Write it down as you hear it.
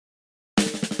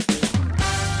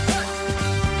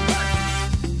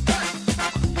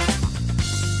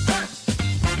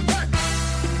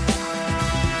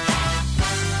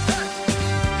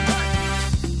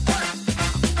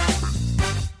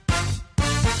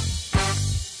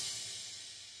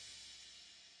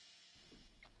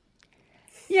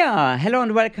Yeah, hello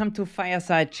and welcome to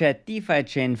Fireside Chat,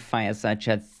 DeFiChain Fireside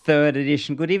Chat, third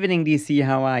edition. Good evening, DC.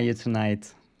 How are you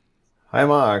tonight? Hi,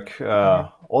 Mark.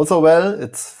 Also well,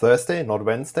 it's Thursday, not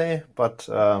Wednesday, but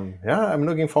yeah, I'm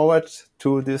looking forward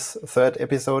to this third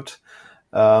episode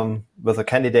with a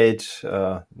candidate.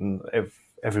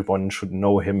 Everyone should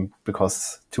know him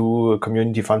because two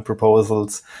community fund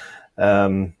proposals.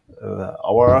 What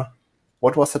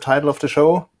was the title of the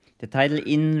show? The title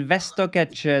Investor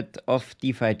Gadget of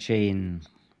DeFiChain.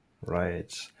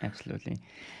 Right. Absolutely.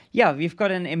 Yeah, we've got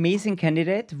an amazing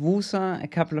candidate, Wuza. A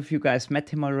couple of you guys met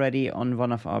him already on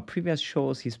one of our previous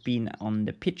shows. He's been on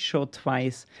the pitch show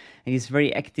twice, and he's a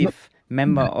very active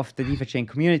member of the DeFiChain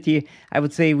community. I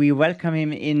would say we welcome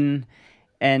him in.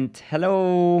 And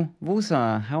hello,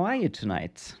 Wuza. How are you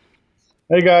tonight?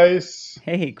 Hey guys.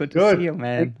 Hey, good to Good. see you,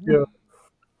 man. Thank you.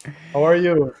 How are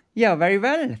you? Yeah, very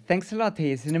well. Thanks a lot.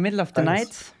 He's in the middle of the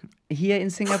Thanks. night here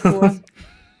in Singapore.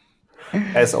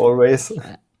 As always.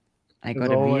 I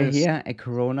got a beer here, a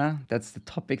Corona. That's the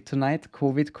topic tonight,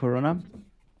 COVID, Corona.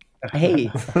 Hey,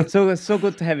 so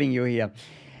good having you here.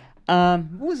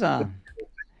 Wuza,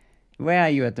 where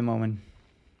are you at the moment?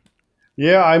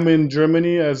 Yeah, I'm in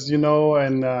Germany, as you know,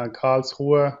 in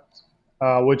Karlsruhe,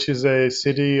 which is a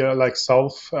city like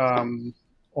south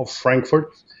of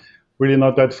Frankfurt, really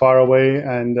not that far away.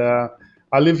 And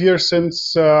I live here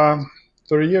since 30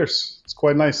 years. It's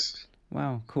quite nice.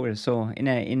 Wow, cool. So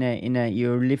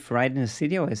you live right in a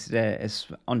city, or is it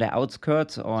on the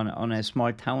outskirts, or on a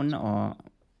small town, or?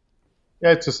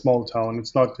 Yeah, it's a small town.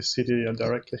 It's not the city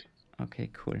directly. Okay,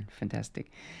 cool,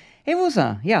 fantastic. Hey,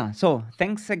 Wuza, yeah, so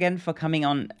thanks again for coming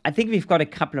on. I think we've got a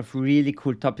couple of really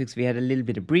cool topics. We had a little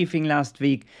bit of briefing last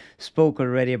week, spoke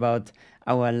already about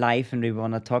our life, and we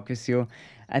want to talk with you.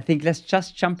 I think let's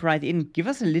just jump right in. Give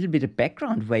us a little bit of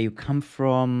background where you come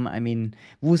from. I mean,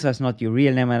 Wuza is not your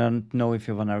real name. I don't know if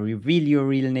you want to reveal your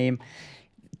real name.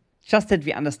 Just that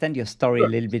we understand your story a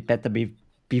little bit better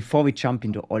before we jump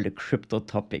into all the crypto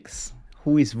topics.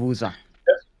 Who is Wuza?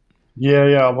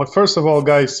 Yeah. But first of all,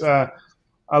 guys, I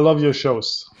love your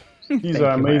shows. These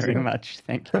are amazing. Thank you very much.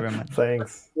 Thank you very much.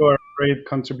 Thanks. You're a great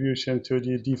contribution to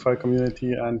the DeFi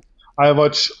community, and I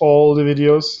watch all the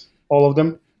videos, all of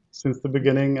them, since the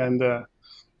beginning, and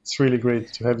it's really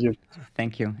great to have you.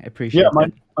 Thank you. I appreciate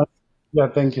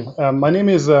it. Thank you. My name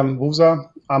is Wuza.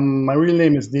 My real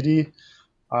name is Didi.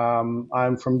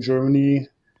 I'm from Germany,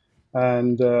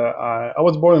 and I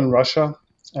was born in Russia,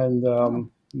 and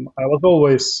I was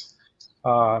always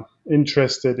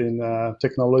interested in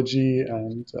technology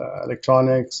and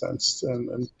electronics and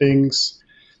things,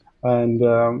 and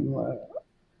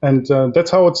that's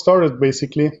how it started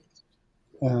basically.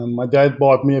 My dad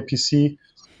bought me a PC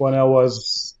when I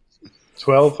was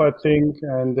 12, I think,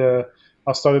 and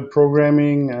I started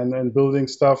programming and building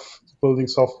stuff, building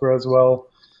software as well,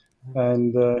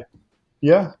 and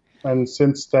and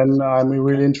since then I'm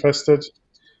really interested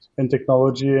in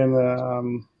technology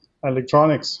and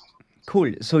electronics.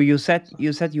 Cool. So you said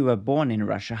you were born in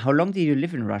Russia. How long did you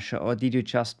live in Russia, or did you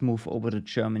just move over to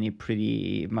Germany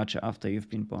pretty much after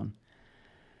you've been born?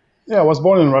 Yeah, I was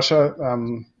born in Russia.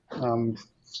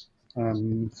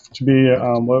 To be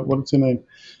what's the name?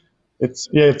 It's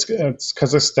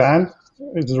Kazakhstan.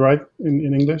 It's right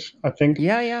in English, I think.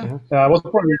 Yeah. Mm-hmm. I was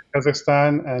born in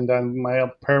Kazakhstan, and then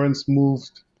my parents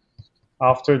moved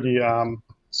after the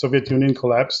Soviet Union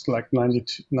collapsed, like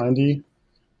 90,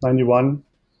 91.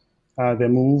 They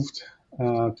moved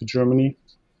to Germany,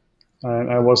 and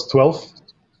I was 12.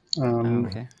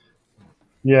 Okay.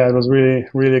 Yeah, it was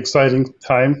really exciting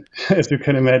time, as you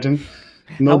can imagine.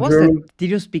 No German. Did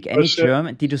you speak any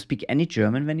German? Did you speak any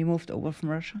German when you moved over from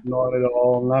Russia? Not at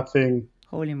all. Nothing.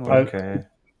 Holy moly! Okay.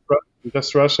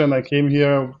 Just Russian. I came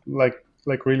here like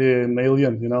really an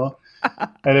alien, you know.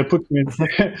 And they put me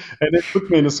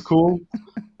in a school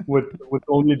with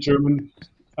only German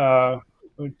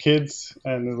kids,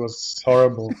 and it was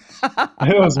horrible.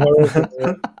 It was horrible.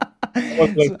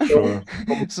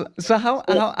 So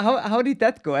how did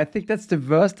that go? I think that's the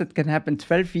worst that can happen.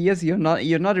 12 years, you're not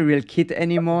a real kid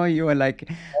anymore. You are like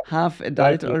half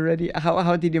adult already.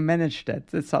 How did you manage that?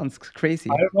 That sounds crazy.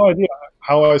 I have no idea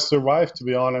how I survived, to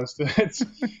be honest.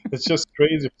 It's just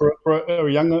crazy for a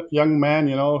young man,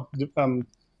 you know.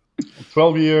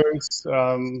 12 years,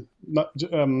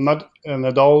 not an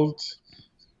adult,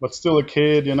 but still a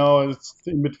kid, you know. It's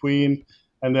in between.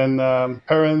 And then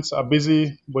parents are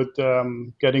busy with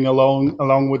getting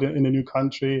along with it in a new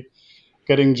country,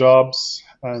 getting jobs,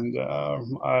 and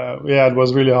it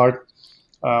was really hard.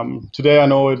 Today I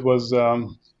know it was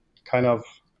kind of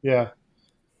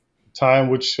time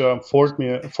which formed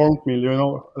me. You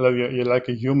know, like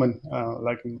a human,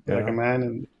 like a man,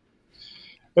 and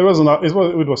it was not. It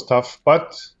was tough,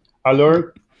 but I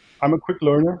learned. I'm a quick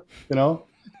learner. You know,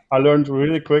 I learned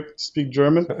really quick to speak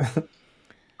German.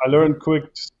 I learned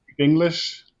quick to speak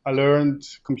English. I learned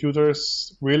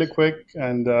computers really quick,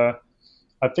 and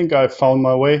I think I found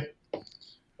my way.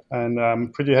 And I'm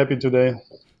pretty happy today.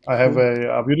 I have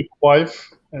a beautiful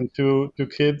wife and two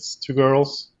kids, 2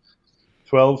 girls,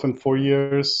 12 and 4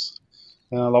 years.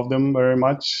 And I love them very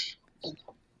much.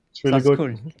 It's really Sounds good.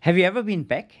 cool. Have you ever been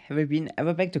back? Have you been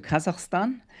ever back to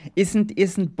Kazakhstan?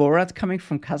 Isn't Borat coming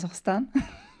from Kazakhstan?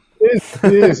 It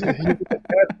is.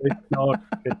 No,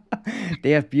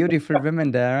 They have beautiful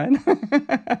women there, right?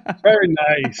 very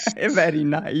nice. Very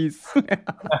nice.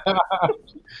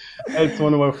 It's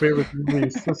one of my favorite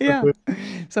movies. Yeah.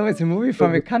 So it's a movie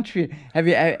from a country. Have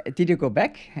you? Did you go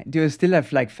back? Do you still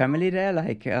have like family there,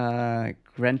 like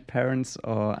grandparents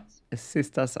or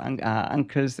sisters,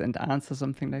 uncles and aunts or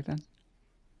something like that?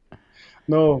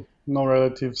 No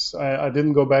relatives. I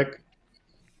didn't go back,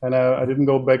 and I didn't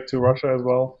go back to Russia as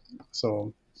well.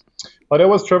 So, but I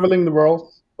was traveling the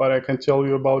world. But I can tell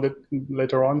you about it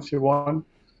later on if you want.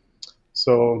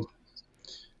 So,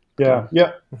 yeah.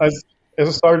 As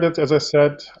I started, as I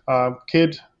said,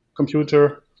 kid,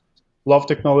 computer, love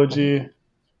technology.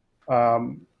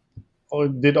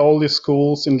 Did all these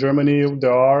schools in Germany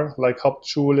there are, like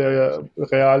Hauptschule,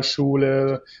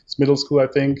 Realschule, it's middle school, I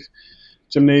think,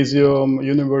 gymnasium,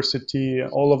 university,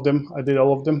 all of them. I did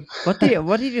all of them. What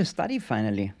did you study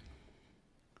finally?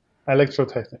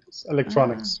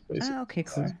 Electronics, basically. Okay,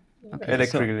 cool. Okay,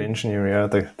 Electrical engineering, yeah,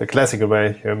 the classical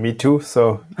way. Yeah, me too.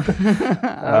 So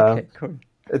okay, cool.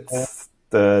 It's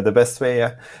the best way.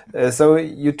 Yeah. So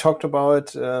you talked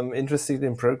about interested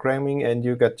in programming, and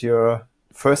you got your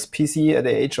first PC at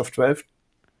the age of 12.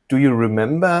 Do you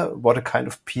remember what a kind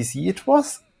of PC it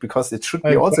was? Because it should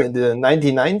be also in the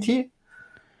 1990.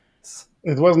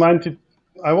 It was 90.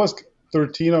 I was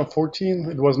 13 or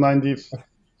 14. It was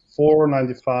 94,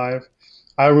 95.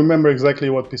 I remember exactly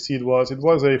what PC it was. It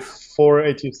was a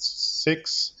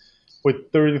 486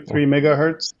 with 33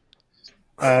 megahertz.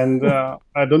 And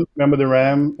I don't remember the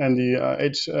RAM and the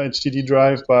HDD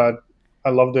drive, but I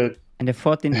loved it. And the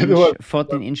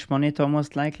 14-inch monitor,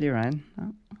 most likely, right?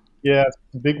 Oh. Yeah,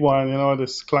 the big one, you know,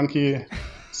 this clunky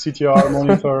CTR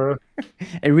monitor.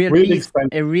 A real really beast,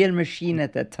 a real machine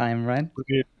at that time, right?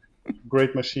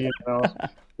 Great machine, you know,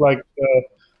 like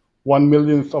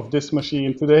 1/1,000,000th of this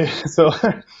machine today. So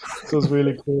it was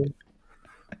really cool.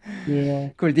 Yeah.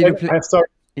 Cool. Did you play?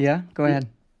 Yeah, go ahead.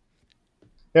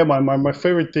 Yeah, my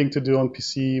favorite thing to do on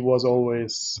PC was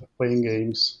always playing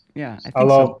games. Yeah, I think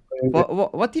so.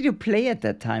 What did you play at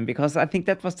that time? Because I think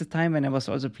that was the time when I was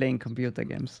also playing computer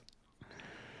games.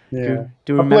 Yeah.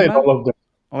 Do you remember? I played all of them.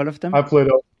 All of them? I played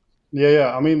all.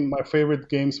 Yeah. I mean, my favorite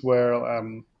games were,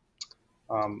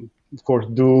 of course,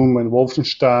 Doom and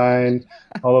Wolfenstein,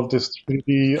 all of these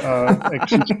 3D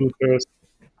action shooters.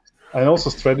 And also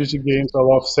strategy games. I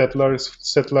love Settlers.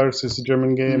 Settlers is a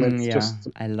German game. It's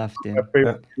I loved it. My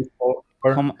favorite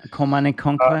game. Command and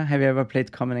Conquer. Have you ever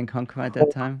played Command and Conquer at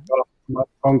that time?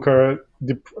 Conquer.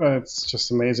 It's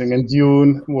just amazing. And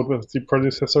Dune, what was the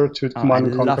predecessor to Command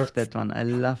and Conquer? I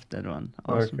loved that one.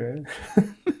 Awesome. Okay.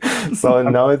 So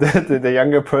now the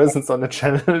younger persons on the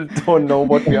channel don't know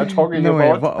what we are talking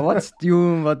about. What's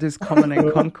Dune? What is Command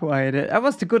and Conquer? That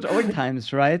was the good old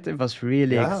times, right? It was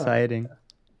really exciting.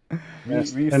 We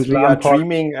are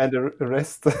dreaming and the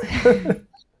rest.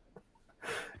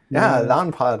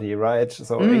 LAN party, right?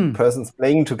 So 8 persons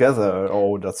playing together.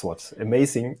 Oh, that's what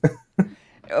amazing.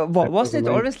 Was it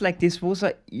always like this,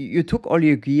 Wuza? You took all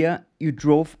your gear, you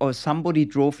drove, or somebody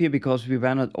drove here because we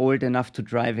were not old enough to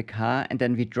drive a car, and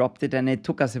then we dropped it, and it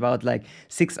took us about like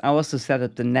 6 hours to set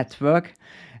up the network,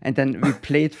 and then we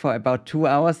played for about 2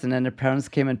 hours, and then the parents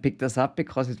came and picked us up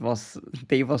because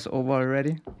day was over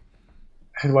already.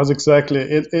 It was exactly.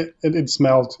 It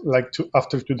smelled like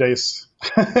after 2 days.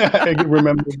 I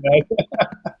remember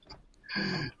that.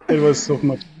 It was so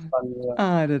much fun.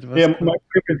 That was cool. My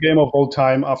favorite game of all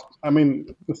time. I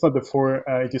mean, it's not the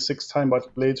 486 time, but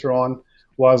later on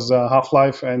was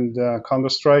Half-Life and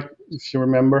Counter-Strike. If you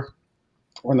remember,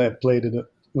 when I played it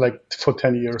like for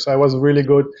 10 years, I was really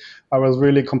good. I was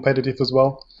really competitive as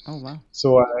well. Oh wow!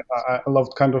 So I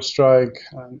loved Counter-Strike.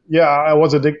 I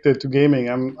was addicted to gaming.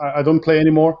 I don't play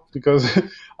anymore because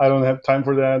I don't have time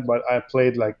for that. But I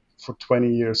played like for 20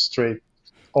 years straight,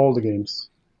 all the games.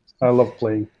 I love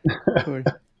playing. Cool,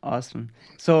 awesome.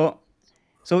 So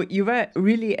So you were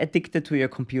really addicted to your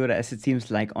computer, as it seems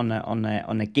like on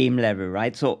a game level,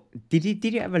 right? So did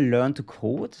you ever learn to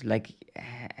code? Like,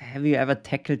 have you ever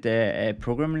tackled a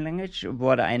programming language?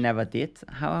 What I never did.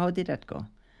 How did that go?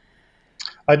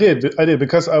 I did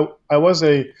because I was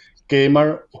a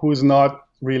gamer who is not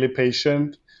really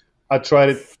patient. I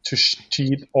tried to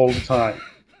cheat all the time,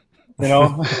 you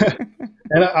know.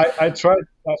 And I tried.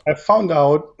 I found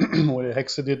out with a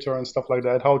hex editor and stuff like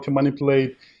that how to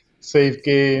manipulate save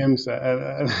games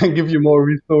and give you more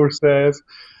resources,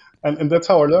 and that's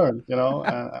how I learned. You know,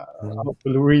 how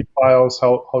to read files,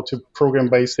 how to program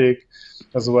BASIC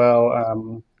as well,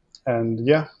 and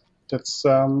yeah, that's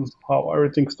how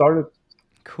everything started.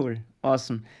 Cool,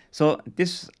 awesome. So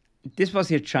this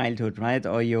was your childhood, right?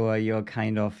 Or your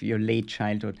kind of your late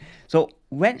childhood. So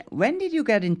when did you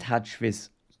get in touch with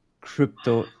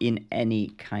crypto in any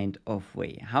kind of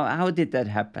way? How did that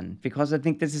happen? Because I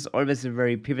think this is always a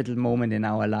very pivotal moment in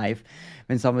our life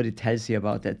when somebody tells you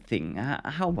about that thing.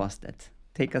 How was that?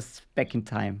 Take us back in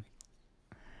time.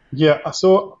 Yeah,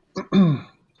 so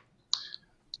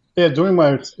yeah, during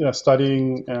my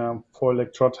studying for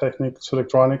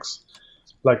electronics,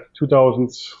 like 2000,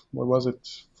 what was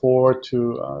it, 4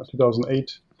 to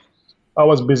 2008, I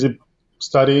was busy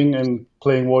studying and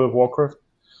playing World of Warcraft.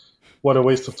 What a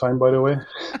waste of time, by the way.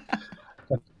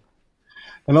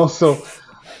 And also,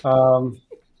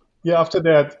 yeah, after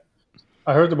that,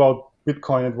 I heard about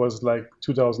Bitcoin. It was like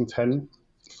 2010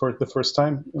 for the first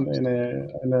time in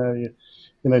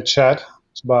a chat,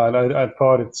 but I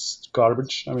thought it's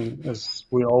garbage. I mean, as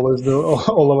we always do,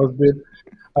 all of us did,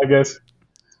 I guess.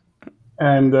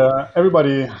 And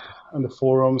everybody in the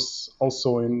forums,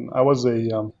 also I was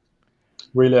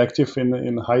really active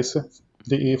in Heise,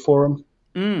 the E forum.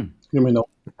 You may know,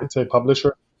 it's a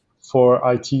publisher for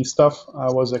IT stuff. I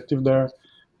was active there.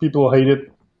 People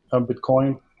hated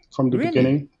Bitcoin from the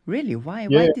beginning. Really? Why?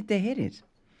 Yeah. Why did they hate it?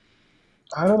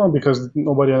 I don't know, because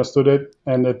nobody understood it,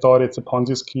 and they thought it's a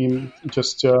Ponzi scheme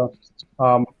just to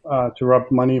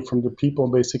rob money from the people,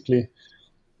 basically.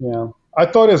 Yeah, I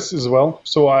thought as well.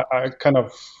 So I kind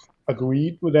of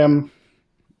agreed with them.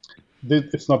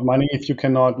 It's not money if you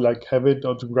cannot like have it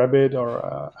or to grab it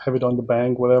or have it on the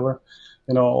bank, whatever.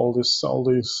 You know, all these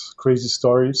crazy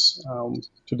stories.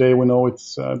 Today we know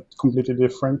it's completely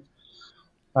different.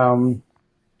 But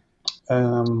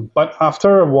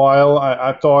after a while,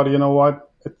 I thought, you know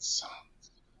what, it's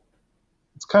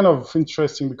kind of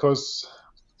interesting because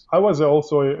I was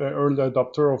also an early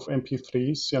adopter of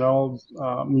MP3s, you know,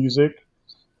 music.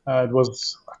 It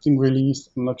was, I think, released,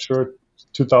 I'm not sure,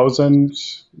 2000,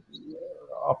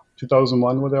 up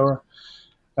 2001, whatever.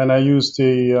 And I used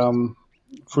the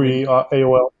free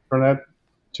AOL Internet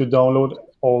to download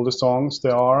all the songs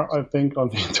there are, I think, on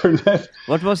the Internet.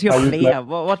 What was your player?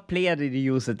 What player did you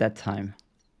use at that time?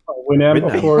 Winamp,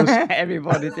 of course.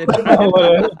 Everybody did.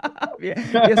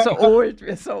 We're so old.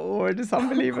 We're so old. It's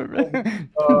unbelievable.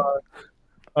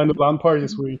 And the LAN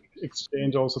parties, we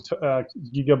exchange also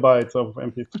gigabytes of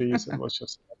MP3s. It was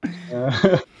just,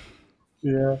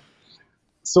 yeah.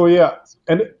 So yeah,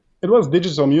 and it was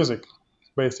digital music,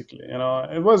 basically. You know,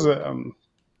 it was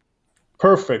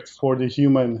perfect for the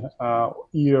human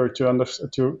ear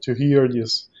to hear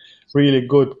this really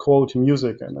good quality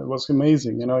music, and it was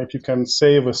amazing. You know, if you can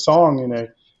save a song in a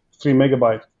 3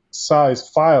 megabyte size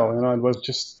file, you know, it was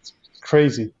just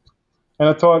crazy. And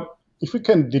I thought, if we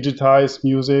can digitize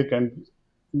music and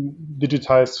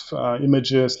digitize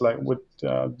images, like with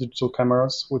digital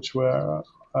cameras, which were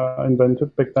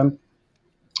invented back then,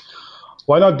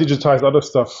 why not digitize other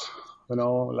stuff? You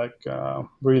know, like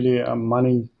really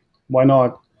money. Why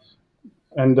not?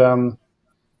 And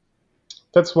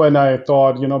that's when I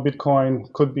thought, you know,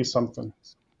 Bitcoin could be something.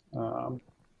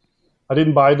 I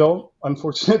didn't buy though,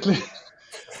 unfortunately.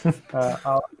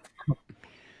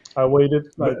 I waited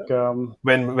like.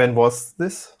 When was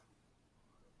this?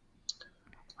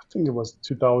 I think it was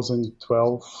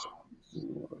 2012.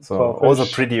 So also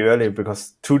pretty early,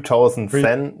 because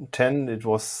 2010 it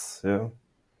was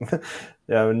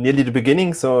nearly the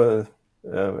beginning. So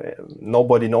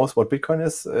nobody knows what Bitcoin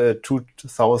is.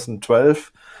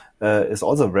 2012 is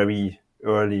also very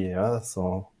early. Yeah,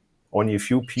 so only a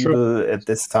few people at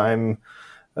this time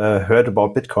heard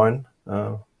about Bitcoin.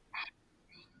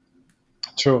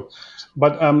 True,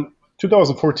 but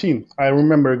 2014, I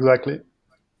remember exactly.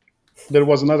 There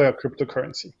was another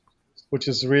cryptocurrency, which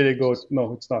is really good.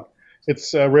 No, it's not.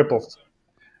 It's Ripple.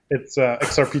 It's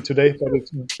XRP today, but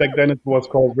back then it was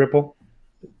called Ripple.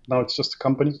 Now it's just a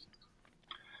company.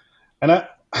 And it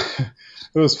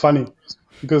was funny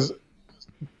because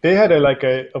they had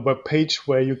a web page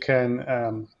where you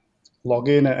can log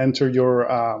in and enter your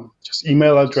just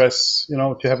email address,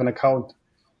 to have an account.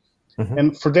 Mhm.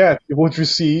 And for that, you would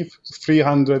receive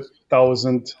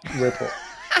 300,000 Ripple.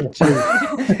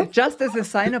 Just as a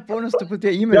sign-up bonus to put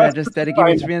your email Just address as there, they a give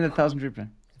you sign-up. 300,000 Ripple.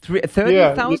 Yeah,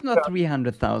 30,000 or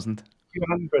 300,000?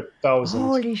 300,000.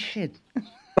 Holy shit.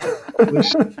 Holy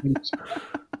shit.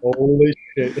 Holy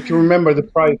shit. If you remember the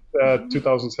price,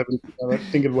 2017, I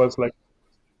think it was like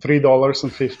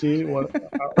 $3.50.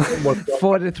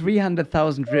 For the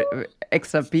 300,000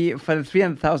 XRP, for the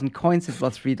 300,000 coins, it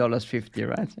was $3.50,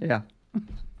 right? Yeah.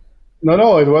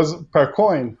 No, it was per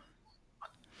coin.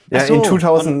 Yeah, So, in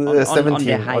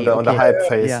 2017, on the hype okay.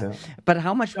 phase. Yeah. Yeah. But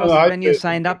how much No, was the it hype when you phase.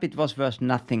 signed up? It was worth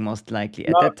nothing, most likely.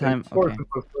 At Nothing. that time, Of course, okay. it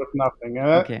was worth nothing.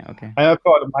 Okay. And I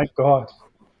thought, my God,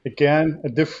 again, a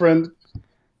different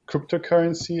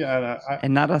cryptocurrency and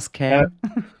Another scam.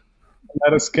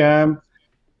 another scam.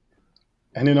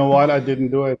 And you know what? I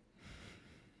didn't do it.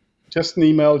 Just an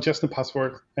email, just a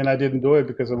password, and I didn't do it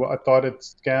because I thought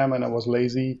it's scam and I was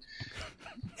lazy.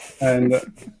 And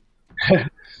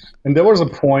and there was a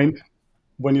point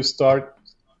when you start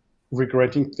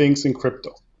regretting things in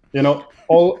crypto.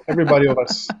 Everybody of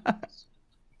us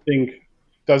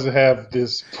does have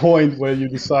this point where you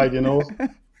decide,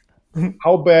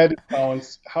 how bad it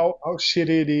sounds, how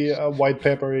shitty the white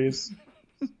paper is.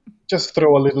 Just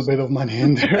throw a little bit of money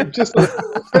in there. Just a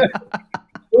little.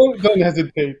 Don't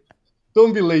hesitate.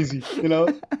 Don't be lazy, And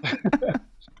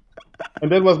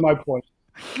that was my point.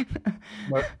 I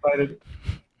decided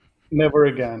never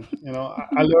again.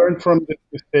 I learned from the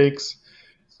mistakes,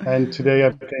 and today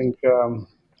I think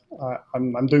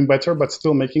I'm doing better, but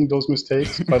still making those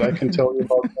mistakes. But I can tell you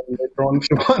about them later on if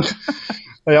you want.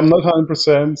 I'm not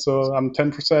 100%, so I'm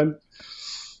 10%.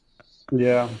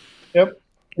 Yeah. Yep.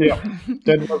 Yeah.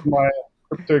 That was my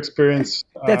crypto experience.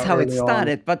 That's how it early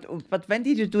started. But when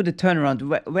did you do the turnaround?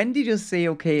 When did you say,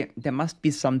 okay, there must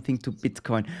be something to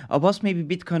Bitcoin? Or was maybe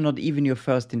Bitcoin not even your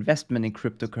first investment in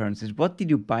cryptocurrencies? What did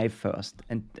you buy first?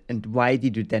 And why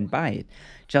did you then buy it?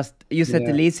 Just, you said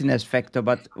the laziness factor,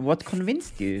 but what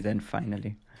convinced you then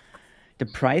finally? The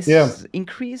price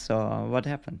increase or what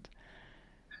happened?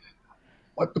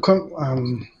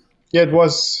 It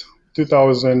was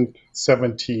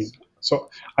 2017.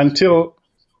 So until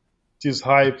this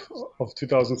hype of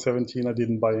 2017, I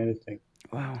didn't buy anything.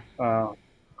 Wow.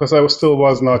 Because I still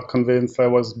was not convinced. I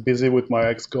was busy with my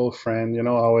ex-girlfriend. You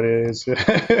know how it is.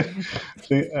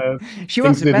 She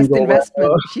was the best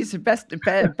investment. She's the best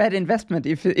bad investment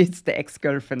if it's the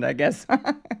ex-girlfriend, I guess.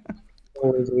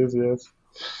 Always is, yes.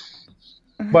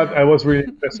 But I was really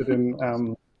interested in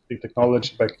the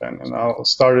technology back then, and I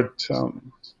started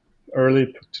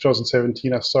early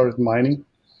 2017. I started mining,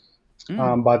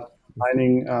 but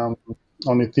mining on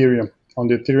Ethereum, on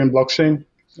the Ethereum blockchain.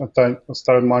 I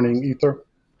started mining Ether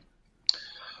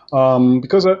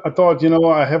because I thought,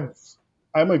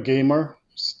 I'm a gamer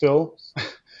still,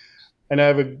 and I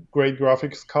have a great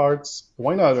graphics cards.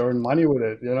 Why not earn money with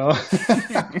it?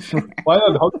 Why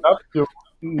not hook up your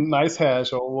nice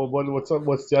hash or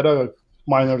what's the other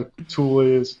miner tool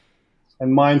is,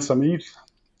 and mine some ETH,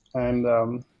 and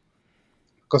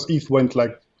because ETH went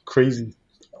like crazy.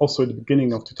 Also at the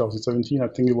beginning of 2017, I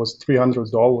think it was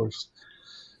 $300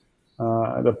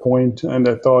 at a point, and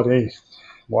I thought, hey,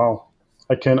 wow,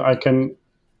 I can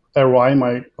array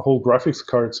my whole graphics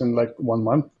cards in like 1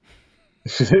 month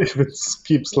if it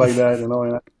keeps like that,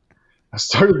 And I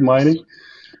started mining,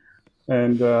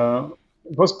 and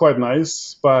it was quite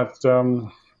nice, but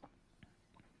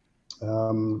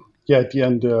at the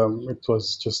end, it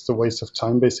was just a waste of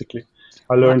time, basically.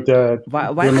 I learned that. Why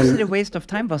was it a waste of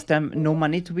time? Was there no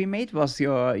money to be made? Was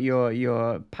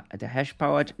the hash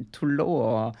power too low,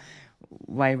 or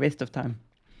why a waste of time?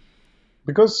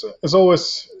 Because as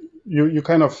always, you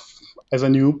kind of, as a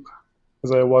noob,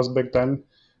 as I was back then,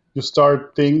 you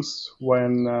start things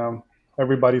when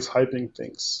everybody's hyping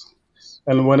things,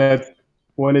 and when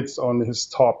it's on his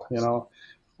top,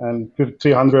 And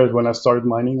 300 when I started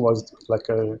mining was like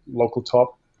a local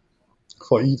top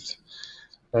for ETH.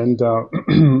 And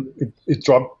it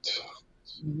dropped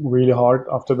really hard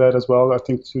after that as well. I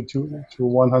think to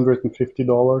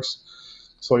 $150,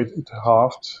 so it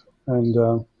halved.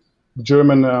 And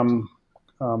German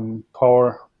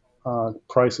power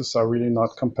prices are really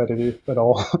not competitive at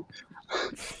all.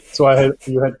 So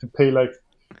you had to pay like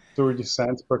 30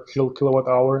 cents per kilowatt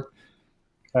hour,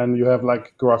 and you have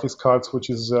like graphics cards, which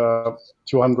is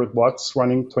 200 watts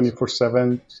running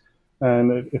 24/7.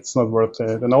 And it's not worth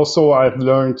it. And also, I've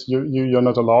learned you're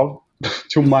not allowed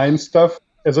to mine stuff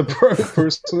as a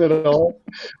person at all.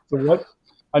 So what?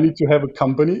 I need to have a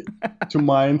company to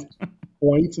mine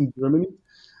coins in Germany,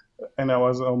 and I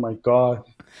was, oh my God,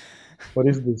 what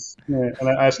is this? Yeah, and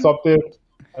I stopped it,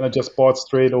 and I just bought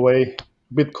straight away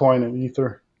Bitcoin and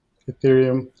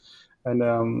Ethereum, and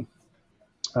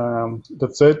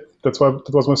that's it. That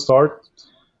was my start.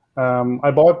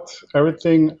 I bought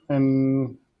everything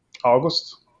in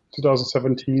August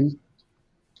 2017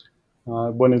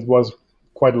 when it was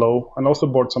quite low, and also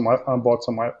bought some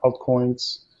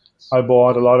altcoins. I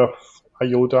bought a lot of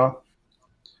IOTA,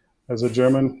 as a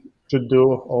German should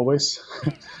do always.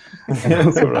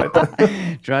 That's right.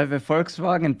 Drive a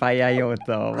Volkswagen, buy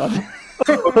IOTA or what?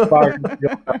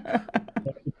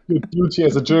 It's duty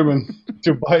as a German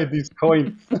to buy these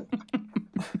coins.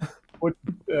 Which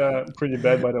pretty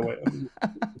bad, by the way.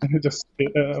 Just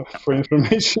for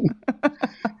information.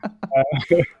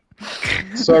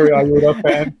 Sorry, IOTA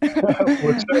fan.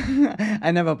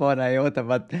 I never bought IOTA,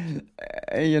 but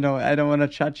I don't want to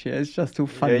judge here. It's just too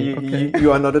funny. Yeah,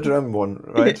 you are not a German one,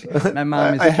 right? My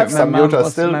mom is. I have some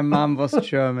IOTA still. My mom was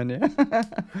German.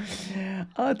 Yeah.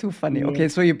 Oh, too funny. Yeah. Okay,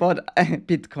 so you bought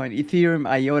Bitcoin, Ethereum,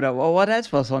 IOTA. Well, what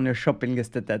else was on your shopping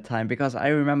list at that time? Because I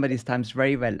remember these times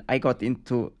very well. I got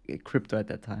into crypto at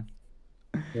that time.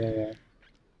 Yeah.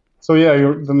 So yeah,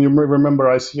 then you remember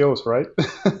ICOs, right?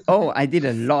 Oh, I did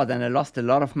a lot, and I lost a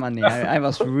lot of money. I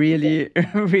was really,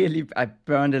 I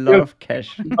burned a lot of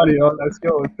cash. Money on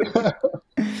ICOs.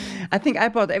 I think I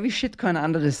bought every shitcoin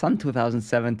under the sun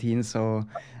 2017. So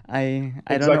I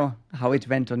don't know how it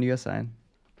went on your side.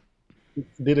 It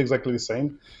did exactly the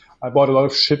same. I bought a lot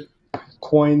of shit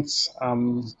coins,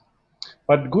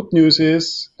 but good news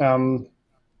is I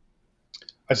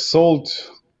sold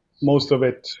most of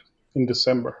it in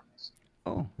December.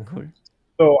 Oh, cool.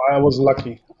 So I was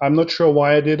lucky. I'm not sure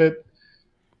why I did it,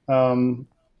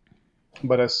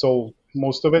 but I sold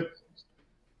most of it.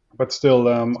 But still,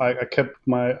 I kept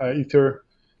my Ether,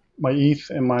 my ETH,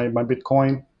 and my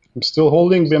Bitcoin. I'm still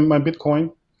holding my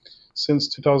Bitcoin since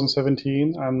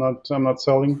 2017. I'm not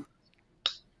selling,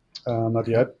 not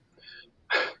yet.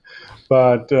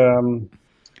 But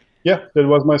yeah, that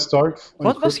was my start.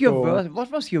 What was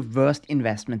your worst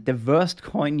investment? The worst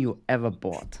coin you ever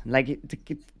bought? Like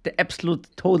the absolute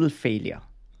total failure.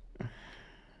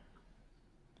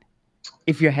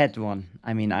 If you had one.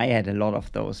 I mean, I had a lot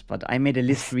of those, but I made a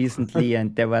list recently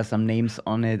and there were some names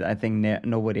on it. I think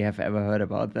nobody have ever heard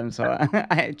about them. So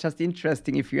just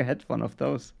interesting if you had one of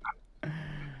those.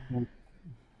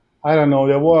 I don't know.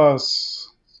 There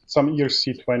was some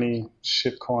ERC20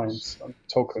 shit coins,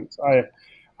 tokens.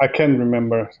 I can't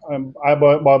remember. I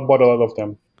bought a lot of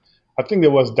them. I think there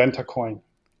was DentaCoin.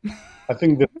 I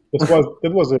think that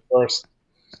was the worst.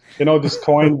 You know, this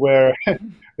coin where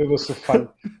it was so fun.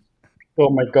 Oh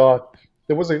my God!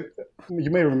 You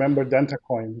may remember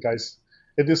DentaCoin, guys.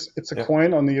 It's a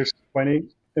coin on the ERC20,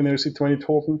 an ERC20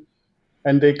 token,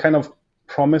 and they kind of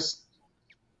promised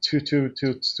to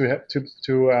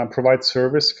provide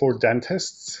service for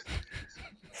dentists.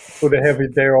 So they have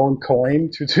their own coin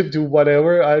to do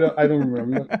whatever. I don't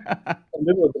remember. And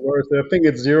it was the worst. I think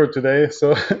it's zero today.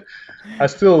 So I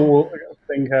still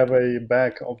have a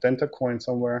bag of DentaCoin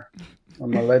somewhere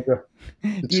on my ledger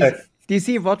to check.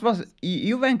 DC, what was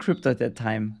you were in crypto at that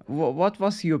time? What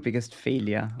was your biggest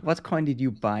failure? What coin did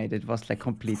you buy that was like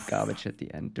complete garbage at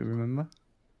the end? Do you remember?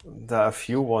 There are a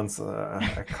few ones.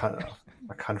 I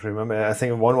can't remember. I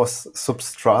think one was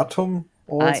Substratum.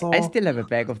 Also. I still have a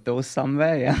bag of those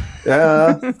somewhere. Yeah.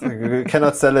 Yeah, you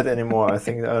cannot sell it anymore. I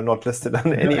think they're not listed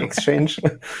on any exchange,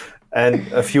 and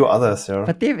a few others. Yeah.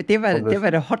 But they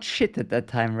were the hot shit at that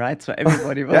time, right? So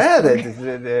everybody was. Yeah,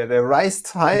 they rise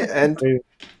high and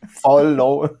fall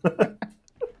low.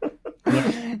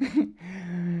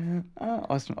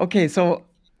 Awesome. Okay, so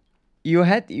you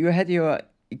had your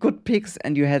good picks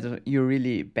and you had your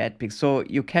really bad picks. So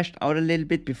you cashed out a little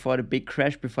bit before the big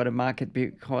crash, before the market,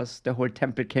 because the whole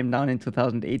temple came down in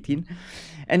 2018.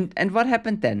 And what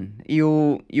happened then?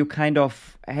 You kind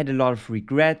of had a lot of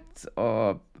regrets,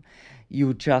 or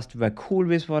you just were cool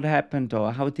with what happened,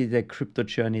 or how did the crypto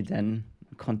journey then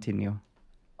continue?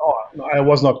 Oh, no, I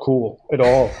was not cool at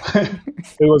all.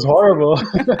 It was horrible.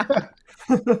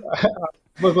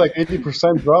 It was like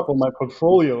 80% drop on my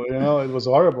portfolio. You know, it was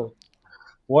horrible.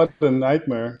 What a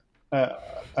nightmare. I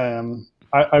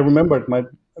remembered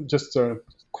just a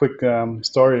quick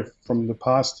story from the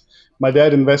past. My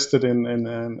dad invested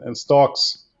in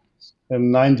stocks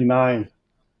in 99.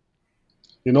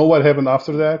 You know what happened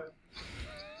after that?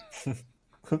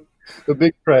 The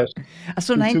big crash.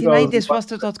 So 99, this was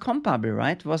the .com bubble,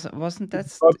 right? Wasn't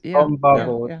that? .com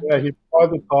bubble. Yeah, he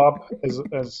bought the top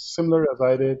as similar as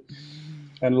I did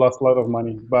and lost a lot of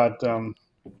money. But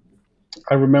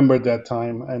I remembered that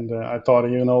time, and I thought,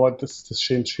 you know what, this is the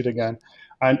same shit again.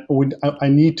 And I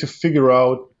need to figure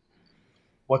out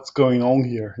what's going on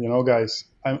here, guys.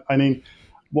 I mean,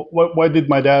 why did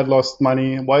my dad lost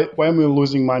money? Why am I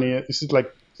losing money? Is it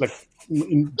like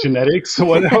in genetics?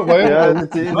 Why Yeah,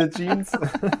 the genes.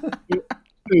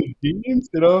 genes,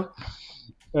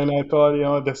 And I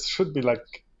thought, there should be like,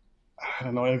 I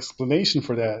don't know, an explanation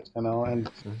for that, and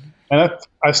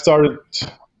I started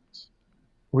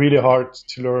really hard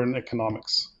to learn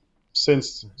economics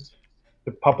since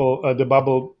the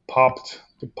bubble popped,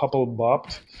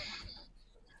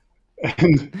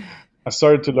 and I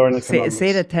started to learn economics.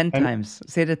 Say that 10 times.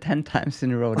 Say that 10 times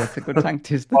in a row. That's a good tongue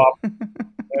twister.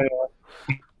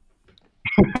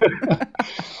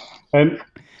 And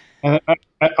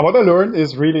what I learned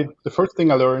is really, the first thing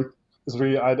I learned is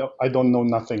really, I don't know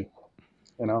nothing,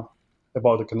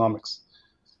 about economics.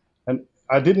 And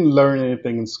I didn't learn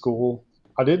anything in school.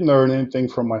 I didn't learn anything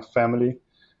from my family.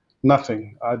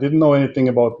 Nothing. I didn't know anything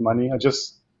about money. I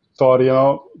just thought,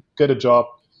 get a job,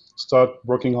 start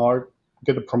working hard,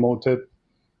 get it promoted,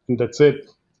 and that's it.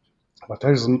 But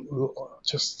there's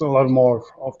just a lot more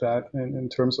of that in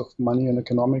terms of money and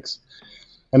economics.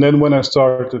 And then when I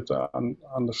started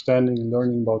understanding and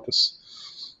learning about this,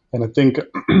 and I think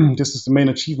this is the main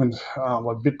achievement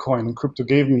what Bitcoin and crypto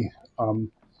gave me,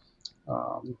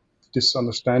 this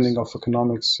understanding of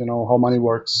economics, how money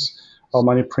works, how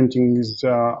money printing is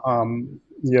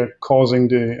causing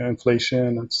the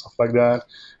inflation and stuff like that.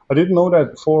 I didn't know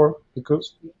that before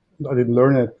because I didn't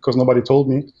learn it because nobody told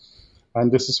me.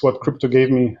 And this is what crypto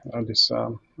gave me, this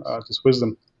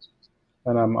wisdom.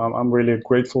 And I'm really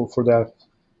grateful for that.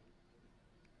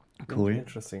 Cool.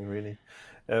 Interesting, really.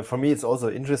 For me, it's also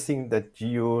interesting that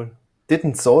you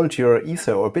didn't sold your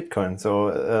Ether or Bitcoin.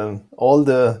 So all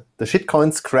the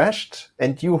shitcoins crashed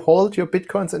and you hold your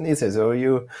Bitcoins and Ether. So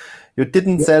you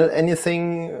didn't sell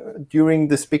anything during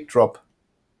this big drop.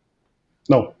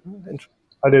 No,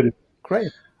 I didn't.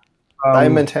 Great.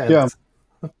 Diamond hands. Yeah,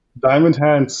 diamond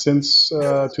hands since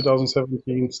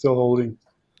 2017, still holding.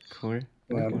 Cool.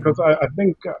 Yeah, because I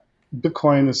think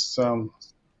Bitcoin is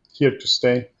here to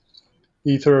stay.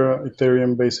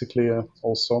 Ethereum, basically,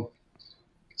 also.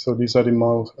 So these are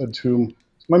the two.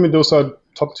 I mean, those are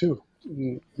top two.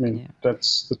 I mean,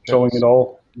 that's showing it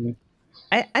all.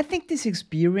 I think this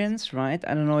experience, right?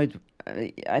 I don't know it.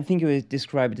 I think you would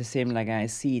describe it the same like I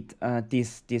see it.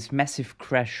 This massive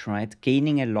crash, right?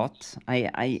 Gaining a lot.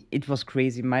 It was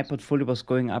crazy. My portfolio was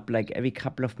going up like every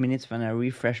couple of minutes when I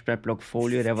refreshed my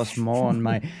portfolio. There was more on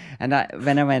my. And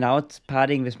when I went out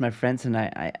partying with my friends, and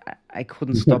I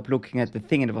couldn't stop looking at the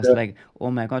thing. And it was like,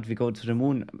 oh my God, we go to the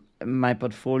moon. My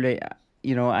portfolio.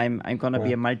 I'm gonna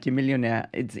be a multimillionaire.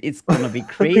 It's gonna be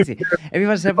crazy.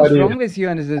 Everyone said, "What's wrong with you?"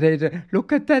 And I said,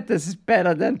 "Look at that. This is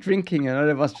better than drinking."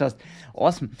 It was just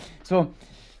awesome. So,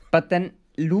 but then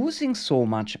losing so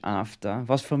much after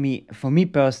was for me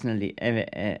personally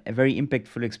a very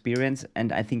impactful experience,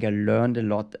 and I think I learned a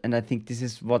lot. And I think this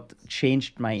is what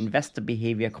changed my investor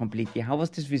behavior completely. How was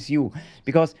this with you?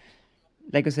 Because,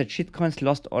 like I said, shitcoins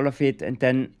lost all of it, and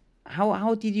then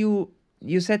how did you?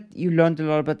 You said you learned a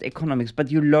lot about economics, but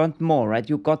you learned more, right?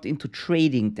 You got into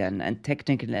trading then and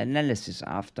technical analysis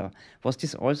after. Was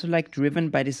this also like driven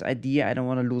by this idea, I don't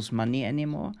want to lose money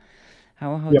anymore?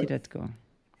 How did that go?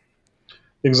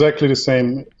 Exactly the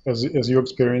same as your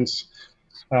experience.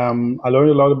 I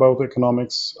learned a lot about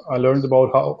economics. I learned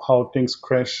about how things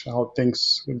crash, how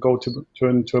things go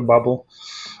into a bubble.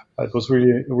 It was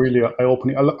really, really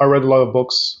eye-opening. I read a lot of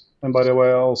books. And by the way,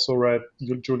 I also read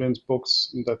Julian's books,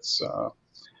 and that's a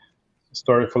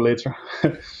story for later.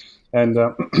 And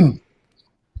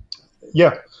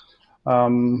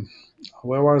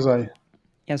where was I?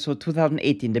 Yeah, so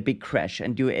 2018, the big crash,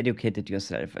 and you educated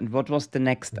yourself. And what was the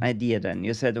next idea then?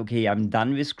 You said, okay, I'm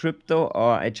done with crypto,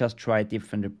 or I just try a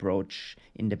different approach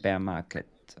in the bear market.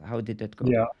 How did that go?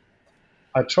 Yeah,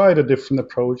 I tried a different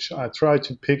approach. I tried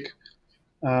to pick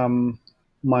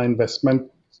my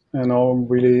investment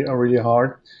really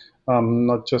hard,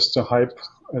 not just a hype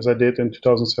as I did in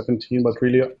 2017, but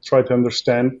really try to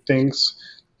understand things,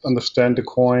 understand the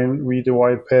coin, read the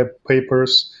white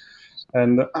papers,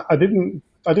 and I didn't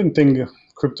think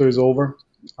crypto is over.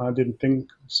 I didn't think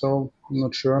so. I'm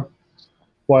not sure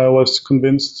why I was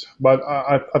convinced, but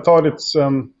I thought it's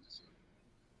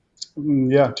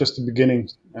just the beginning,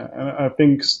 and I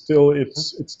think still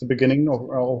it's the beginning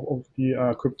of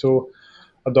the crypto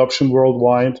adoption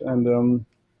worldwide, and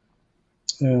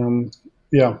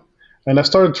and I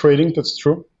started trading. That's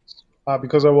true,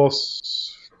 because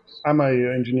I'm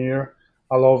an engineer.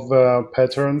 I love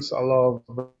patterns. I love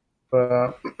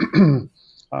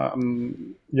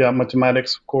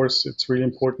mathematics, of course, it's really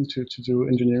important to do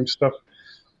engineering stuff.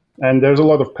 And there's a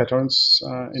lot of patterns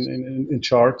in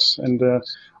charts. And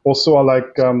also I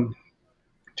like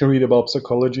to read about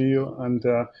psychology and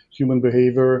human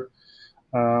behavior.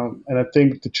 And I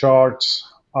think the charts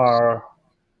are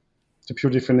the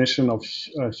pure definition of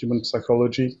human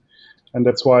psychology. And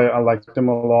that's why I like them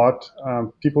a lot.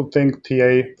 People think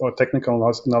TA or technical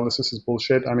analysis is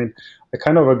bullshit. I mean, I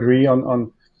kind of agree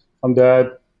on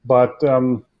that, but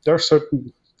there are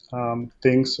certain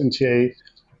things in TA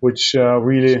which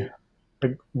really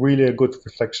a good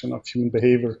reflection of human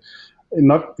behavior.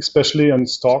 Not especially on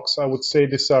stocks, I would say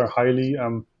these are highly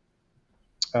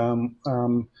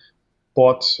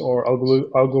bot or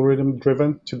algorithm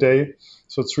driven today.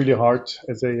 So it's really hard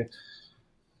as a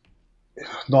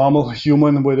normal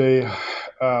human with a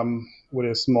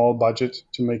small budget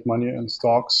to make money in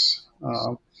stocks.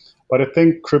 But I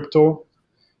think crypto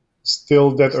is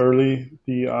still that early.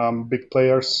 The big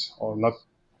players, or not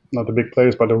the big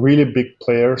players, but the really big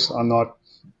players are not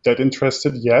that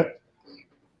interested yet.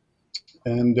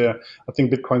 And I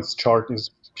think Bitcoin's chart is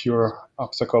pure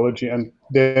psychology, and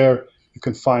there you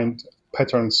can find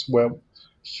patterns where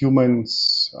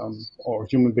humans or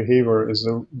human behavior is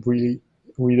really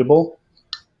readable,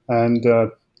 and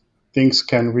things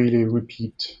can really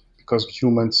repeat because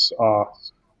humans are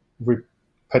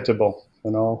repeatable,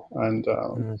 and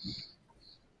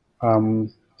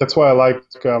that's why I like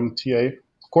TA.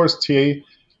 Of course, TA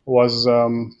was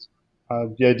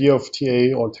the idea of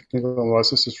TA or technical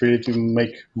analysis is really to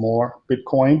make more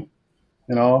Bitcoin,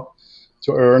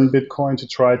 to earn Bitcoin, to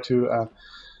try to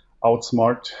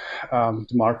outsmart the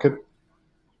market.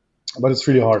 But it's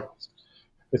really hard.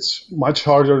 It's much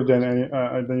harder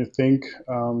than you think.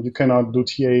 You cannot do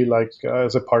TA like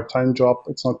as a part-time job.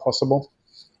 It's not possible.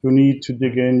 You need to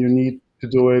dig in. You need to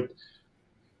do it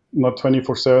not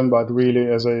 24/7, but really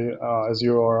as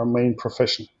your main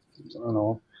profession,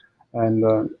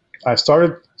 And I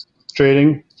started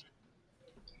trading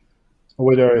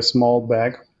with a small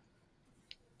bag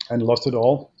and lost it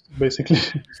all, basically,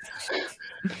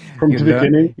 from the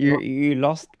beginning. You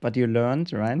lost, but you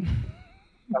learned, right?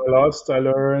 I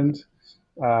learned.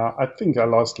 I think I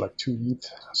lost like 2 ETH,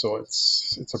 so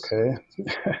it's okay.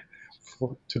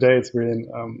 For today, it's really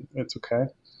it's okay.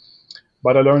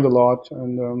 But I learned a lot,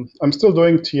 and I'm still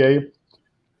doing TA,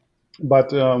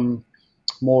 but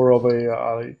more of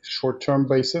a short-term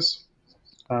basis.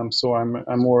 So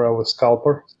I'm more of a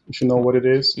scalper, if you know what it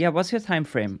is. Yeah, what's your time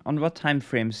frame? On what time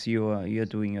frames you're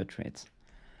doing your trades?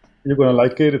 You're gonna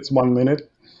like it. It's 1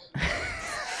 minute.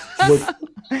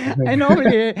 I know.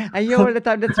 I hear all the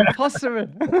time that's impossible.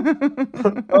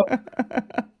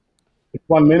 It's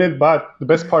 1 minute, but the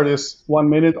best part is 1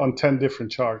 minute on 10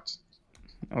 different charts.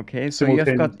 Okay, so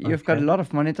you've got a lot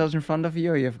of monitors in front of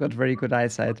you. Or you've got very good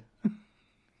eyesight.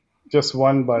 Just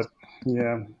one, but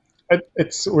yeah,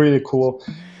 it's really cool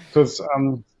because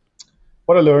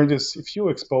what I learned is if you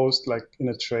exposed like in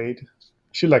a trade,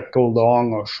 if you like go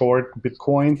long or short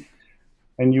Bitcoin,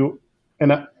 and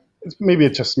maybe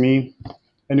it's just me,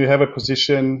 and you have a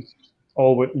position,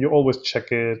 you always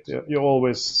check it. You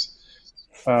always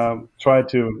try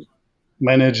to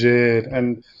manage it,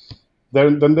 and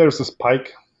then there's a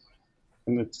spike,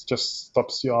 and it just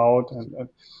stops you out, and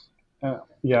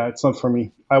yeah, it's not for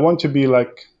me. I want to be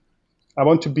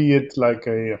it like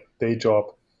a day job.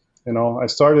 I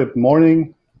started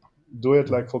morning, do it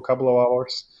like for a couple of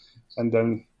hours, and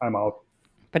then I'm out.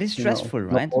 But it's stressful,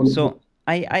 right? So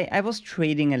I was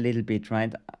trading a little bit,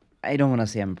 right? I don't want to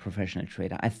say I'm a professional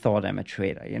trader. I thought I'm a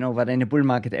trader, but in a bull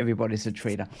market, everybody's a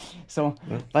trader. So,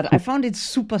 but I found it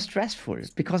super stressful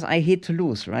because I hate to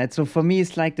lose, right? So for me,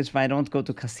 it's like that's why I don't go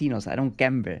to casinos. I don't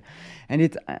gamble. And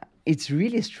it's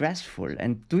really stressful.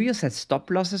 And do you set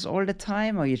stop losses all the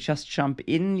time, or you just jump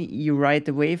in, you ride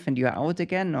the wave and you're out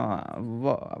again? Or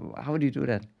how do you do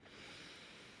that?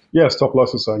 Yeah, stop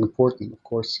losses are important, of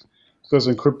course. Because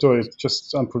in crypto, it's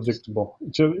just unpredictable.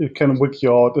 It can wick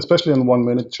you out, especially in 1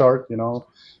 minute chart,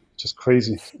 just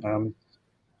crazy.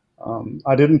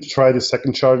 I didn't try the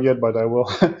second chart yet, but I will.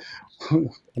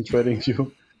 I'm trading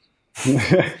you.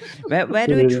 Where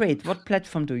do you trade? What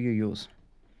platform do you use?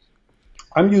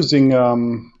 I'm using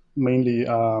mainly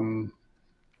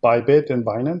Bybit and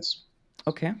Binance.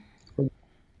 Okay.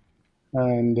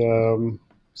 And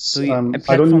so a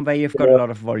platform where you've got a lot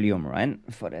of volume, right?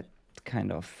 For that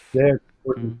kind of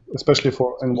especially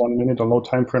in 1 minute or low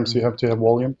time frames, you have to have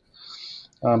volume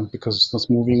because it's not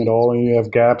moving at all, and you have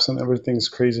gaps and everything is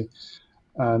crazy.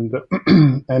 And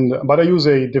but I use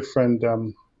a different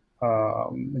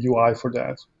UI for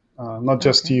that. not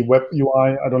just the web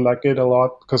UI. I don't like it a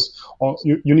lot because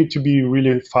you need to be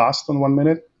really fast on 1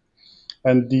 minute.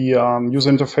 And the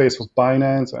user interface of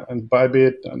Binance and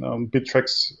Bybit and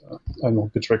BitMax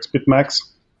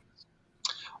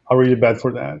are really bad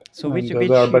for that. So which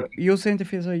user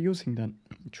interface are you using then?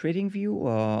 TradingView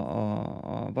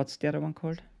or what's the other one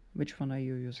called? Which one are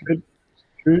you using?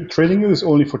 TradingView is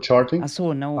only for charting.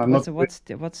 So no, what's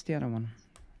the other one?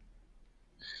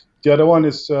 The other one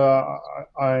is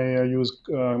I use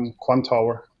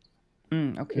Quantower.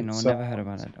 Okay, no, never heard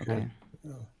about it. Okay.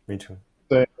 Me too.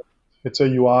 It's a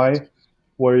UI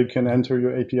where you can enter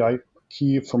your API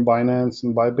key from Binance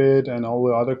and Bybit and all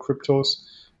the other cryptos,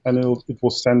 and it will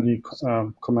send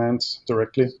the commands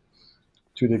directly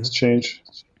to the exchange.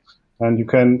 And you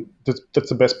can. That's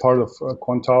the best part of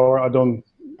Quantower. I don't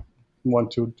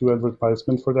want to do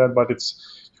advertisement for that, but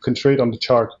you can trade on the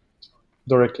chart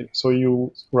directly. So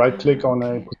you right-click on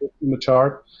a position in the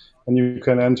chart, and you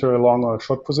can enter a long or a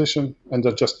short position, and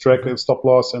then just drag the stop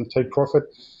loss and take profit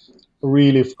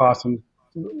really fast in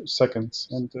seconds.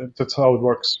 And that's how it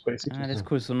works, basically. That's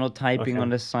cool. So no typing on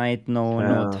the site,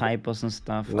 no typos and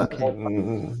stuff.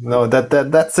 No,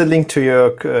 that's a link to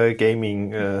your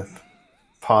gaming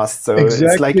past. So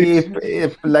exactly.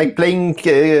 It's like playing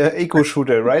eco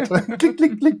shooter, right? Click,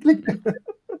 click, click, click.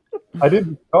 I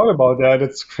didn't thought about that.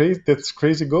 It's crazy. That's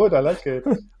crazy good. I like it.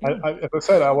 As I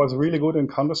said, I was really good in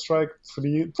Counter-Strike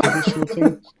 3D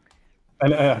shooting,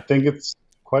 and I think it's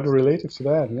quite related to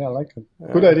that. Yeah, I like it.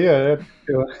 Good idea.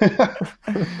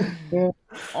 Yeah.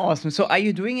 Awesome. So are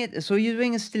you doing it? So you're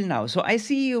doing it still now. So I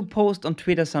see you post on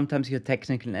Twitter sometimes your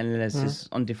technical analysis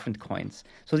on different coins.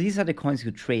 So these are the coins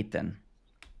you trade then,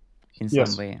 in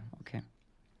some way. Okay.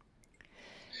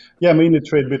 Yeah, mainly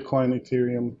trade Bitcoin,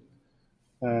 Ethereum,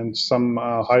 and some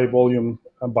high volume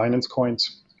Binance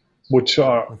coins, which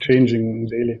are changing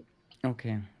daily.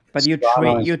 Okay. But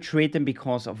you trade them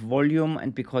because of volume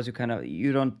and because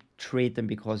you don't trade them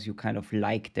because you kind of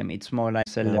like them. It's more like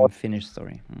sell them finished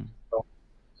story.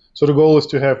 So the goal is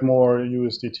to have more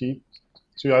USDT.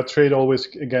 So I trade always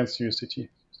against USDT.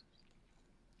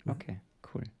 Okay,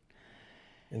 cool.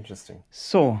 Interesting.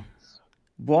 So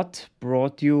what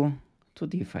brought you to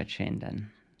DeFiChain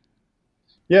then?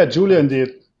 Yeah, Julian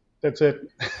did. That's it.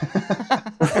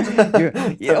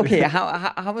 Okay.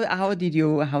 How did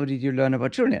you learn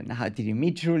about Julian? How did you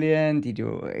meet Julian? Did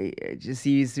you just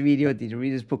see his video? Did you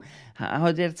read his book?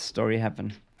 How did that story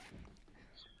happen?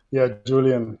 Yeah,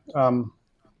 Julian.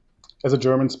 As a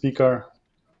German speaker,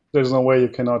 there's no way you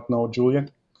cannot know Julian,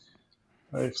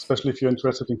 especially if you're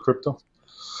interested in crypto.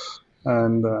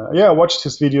 And I watched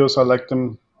his videos. I liked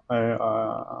them.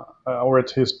 I read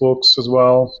his books as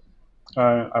well.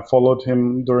 I followed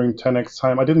him during 10x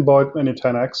time. I didn't buy any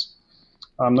 10x.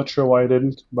 I'm not sure why I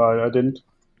didn't, but I didn't.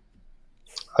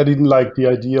 I didn't like the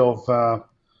idea of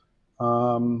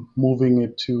moving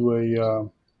it to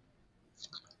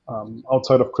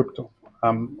outside of crypto.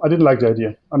 I didn't like the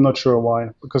idea. I'm not sure why,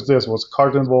 because there was a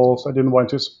card involved. I didn't want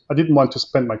to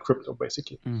spend my crypto,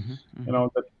 basically. You know,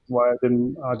 that's why I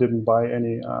didn't buy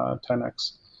any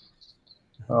 10x.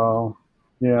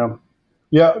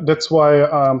 Yeah, that's why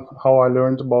how I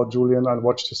learned about Julian. I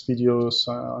watched his videos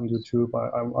on YouTube.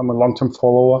 I'm a long-term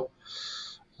follower,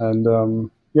 and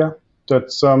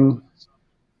that's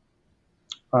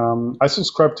I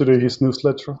subscribed to his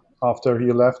newsletter after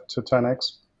he left to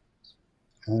 10x,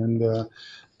 and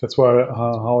that's why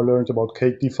how I learned about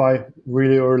Cake DeFi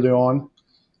really early on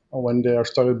when they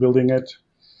started building it.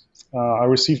 I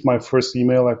received my first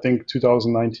email, I think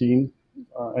 2019,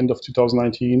 end of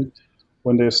 2019.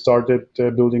 When they started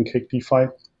building Cake DeFi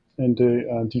in the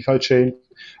DeFiChain.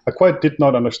 I quite did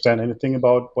not understand anything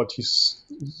about what he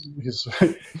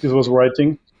was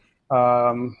writing,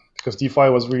 because DeFi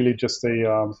was really just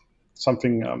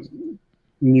something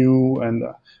new, and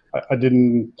I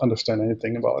didn't understand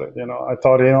anything about it. You know, I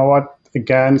thought, you know what,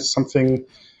 again, something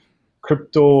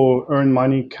crypto, earn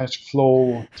money, cash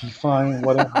flow, DeFi,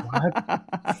 whatever.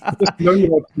 Just learning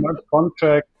about smart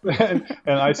contracts and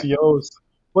ICOs.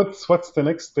 What's the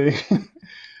next thing?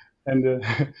 And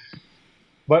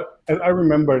but I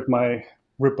remembered my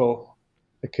Ripple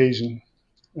occasion.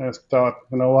 And I thought,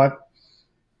 you know what?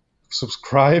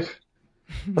 Subscribe,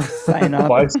 sign up,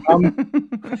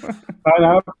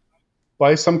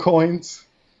 buy some coins,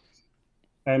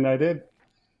 and I did.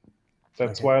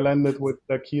 That's why I landed with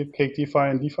the Cake DeFi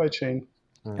and DeFiChain.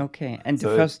 Okay, and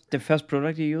the first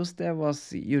product you used there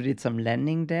was you did some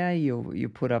lending there. You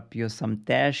put up some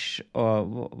Dash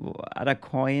or other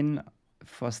coin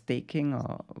for staking,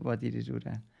 or what did you do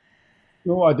there?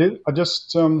 No, I did. I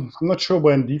just I'm not sure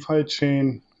when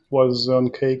DeFiChain was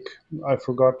on Cake. I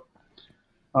forgot.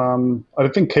 I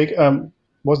think Cake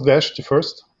was Dash the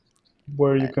first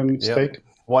where you can Yeah, stake.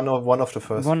 one of the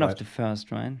first, One of right? the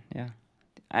first, right? Yeah.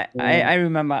 I Yeah.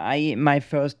 remember my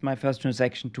first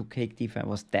transaction to Cake DeFi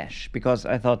was Dash, because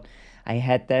I thought I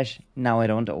had Dash. Now I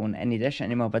don't own any Dash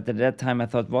anymore. But at that time I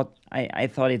thought I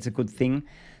thought it's a good thing,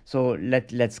 so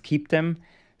let's keep them.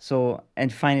 So,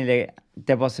 and finally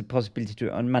there was a possibility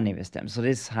to earn money with them. So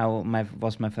this is how my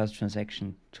first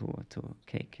transaction to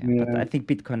Cake. Yeah. But Yeah. I think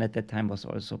Bitcoin at that time was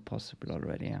also possible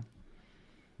already. Yeah.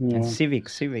 And Yeah. Civic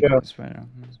Yeah. as well.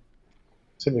 Yeah.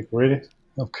 Civic, really?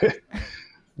 Okay.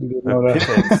 I didn't know that.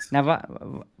 Pivex, Now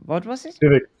what was it?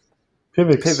 Civic.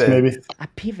 Pivx, Pivex, maybe.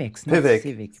 Pivex, not Pivex,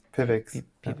 Civic. Pivex. Yeah.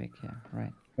 Pivex, yeah,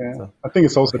 right. Yeah. So, I think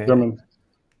it's also okay, German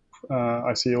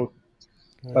ICO,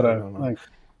 I but don't know. like,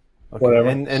 Okay, whatever.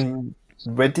 and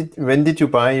when did you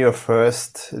buy your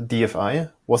first DFI?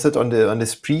 Was it on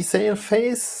this pre-sale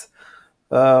phase,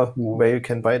 No. where you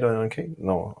can buy it on okay?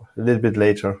 No, a little bit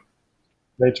later.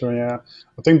 Later, yeah.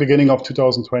 I think beginning of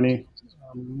 2020,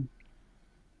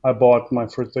 I bought my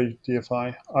first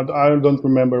DFI. I don't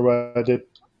remember where I did.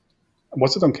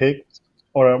 Was it on Cake,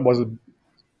 or was it?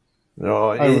 No,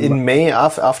 I remember. in May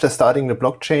after starting the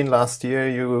blockchain last year,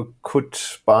 you could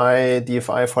buy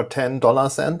DFI for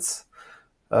 $10.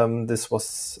 This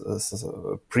was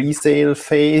a pre-sale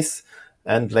phase,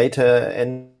 and later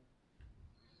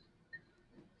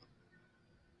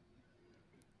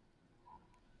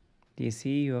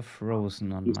DC, you're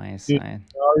frozen on my Are side.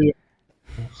 you-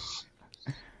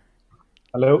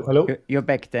 Hello, hello. You're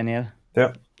back, Daniel.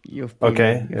 yeah. You've been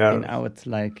Okay, yeah. been out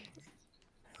like.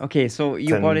 Okay, so you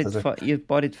 10 bought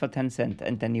it for 10 cents,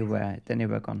 and then you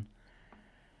were gone.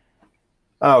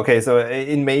 Okay, so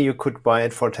in May you could buy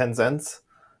it for 10 cents,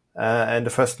 and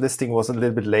the first listing was a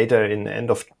little bit later in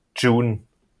end of June.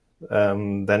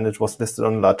 Then it was listed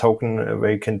on La Token,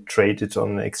 where you can trade it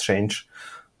on exchange.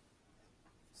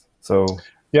 So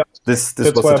Yeah, this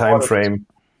that's was why the I time bought it. frame.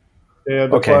 Yeah,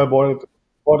 that's Okay. why I bought it.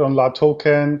 Bought on La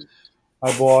Token.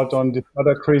 I bought on the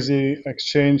other crazy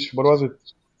exchange. What was it?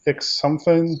 X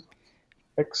something?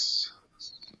 X.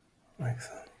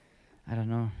 I don't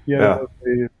know. Yeah, Yeah. it was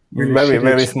a really Very shitty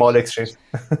very exchange. small exchange.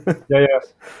 Yeah.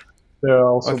 They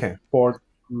also Okay. bought.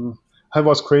 That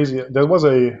was crazy. There was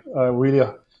a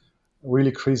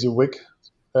really crazy wick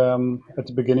at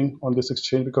the beginning on this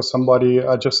exchange because somebody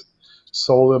just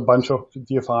sold a bunch of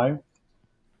DFI,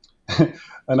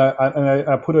 and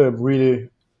I put a really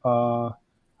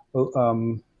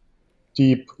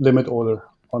deep limit order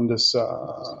on this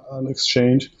an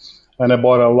exchange, and I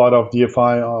bought a lot of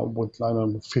DFI with, I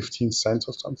don't know, 15 cents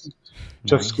or something,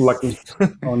 just Nice. lucky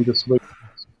on this week.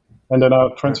 And then I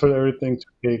transferred everything to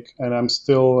Cake, and I'm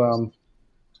still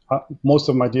most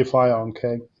of my DFI are on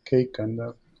Cake and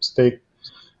stake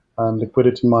and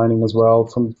liquidity mining as well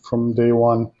from day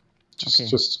one.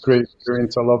 Just great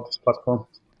experience. I love this platform.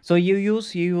 So you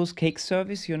use Cake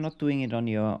service. You're not doing it on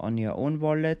your own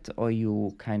wallet, or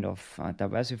you kind of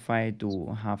diversify,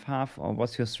 do half, or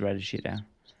what's your strategy there?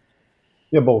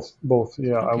 Yeah, both.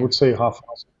 Yeah, I Okay. would say half.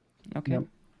 Okay. Yeah.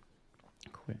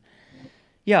 Cool.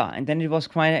 Yeah, and then it was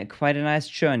quite a nice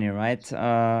journey, right?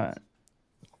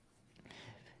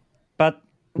 But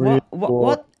Really cool.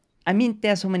 what? I mean,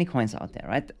 there are so many coins out there,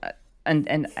 right?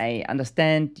 And I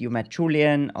understand you met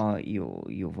Julian, or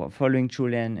you were following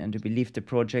Julian and you believe the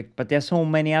project, but there's so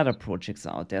many other projects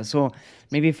out there. So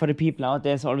maybe for the people out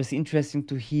there, it's always interesting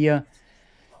to hear.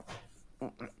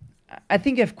 I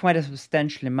think you have quite a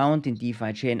substantial amount in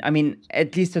DeFiChain. I mean,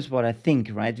 at least that's what I think,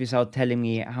 right? Without telling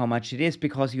me how much it is,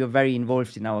 because you're very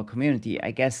involved in our community.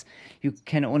 I guess you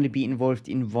can only be involved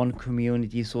in one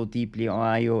community so deeply, or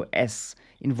are you as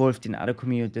involved in other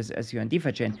communities as you are in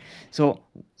DeFiChain? So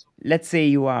let's say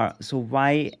you are. So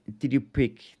why did you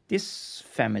pick this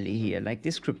family here, like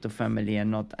this crypto family,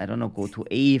 and not, I don't know, go to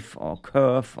Aave or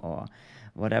Curve or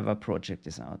whatever project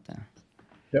is out there?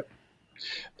 Yep.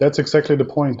 That's exactly the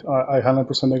point. I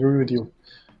 100% agree with you.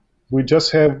 We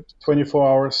just have 24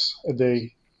 hours a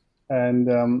day, and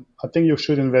I think you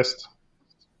should invest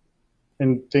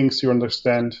in things you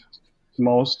understand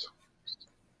most.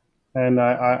 And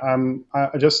I'm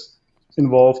just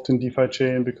involved in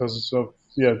DeFiChain because of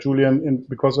Julian, and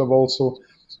because of also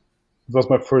it was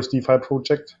my first DeFi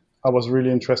project I was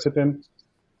really interested in,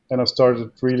 and I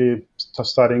started really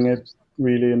studying it,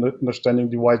 really understanding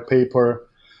the white paper.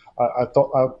 I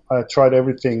thought I tried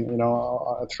everything. You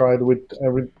know, I tried with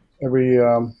every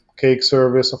Cake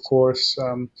service, of course,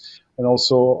 and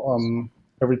also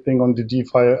everything on the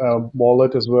DeFi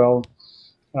wallet as well.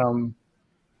 And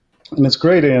it's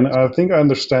great, and I think I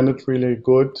understand it really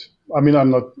good. I mean, I'm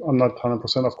not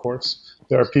 100%, of course.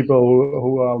 There are people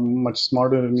who are much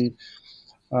smarter than me,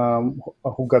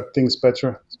 who got things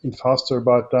better and faster.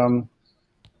 But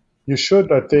you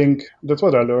should, I think, that's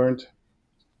what I learned.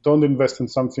 Don't invest in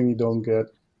something you don't get.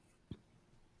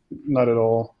 Not at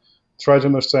all. Try to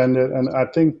understand it. And I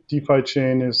think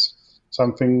DeFiChain is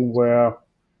something where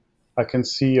I can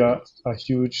see a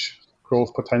huge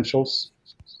growth potentials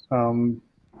in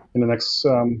the next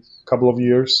couple of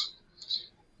years.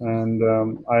 And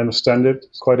I understand it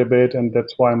quite a bit. And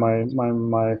that's why my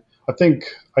I think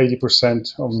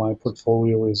 80% of my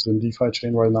portfolio is in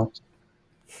DeFiChain right now.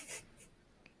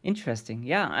 Interesting.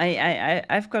 Yeah,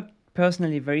 I've got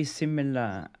personally very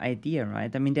similar idea,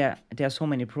 right? I mean, there are so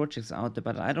many projects out there,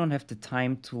 but I don't have the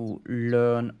time to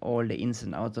learn all the ins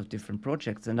and outs of different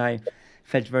projects. And I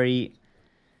felt very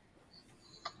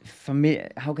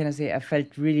familiar. How can I say? I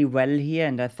felt really well here,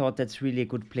 and I thought that's really a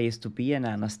good place to be. And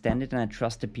I understand it, and I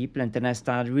trust the people. And then I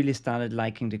really started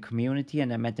liking the community,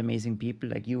 and I met amazing people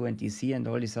like you and DC and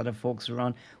all these other folks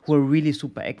around who are really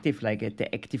super active, like at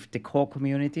the core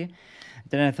community.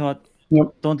 Then I thought,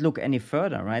 don't look any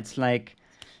further, right? It's like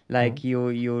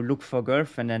you look for a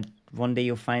girlfriend and one day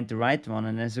you find the right one,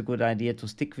 and it's a good idea to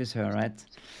stick with her, right?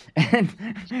 And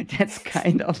that's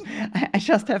kind of, I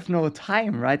just have no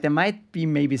time, right? There might be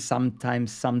maybe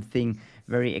sometimes something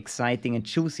very exciting and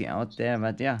juicy out there,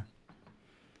 but yeah.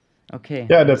 Okay.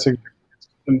 Yeah, the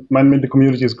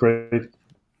community is great.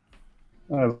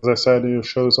 As I said, your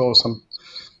show is awesome.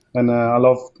 And I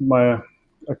love my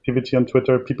activity on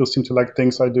Twitter. People seem to like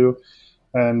things I do.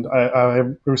 And I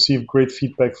have received great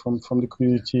feedback from the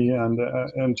community,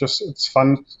 and just it's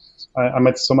fun. I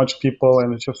met so much people,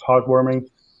 and it's just heartwarming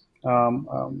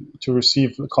to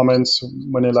receive comments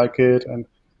when they like it. And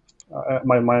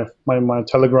my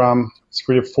Telegram is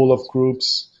really full of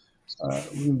groups,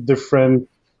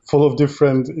 full of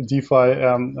different DeFi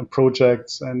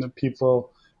projects and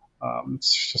people.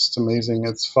 It's just amazing.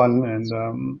 It's fun,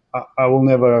 and I will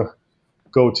never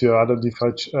go to other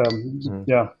DeFi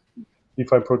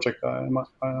project,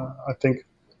 I think.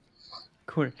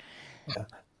 Cool.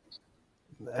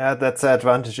 Yeah, that's the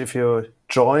advantage. If you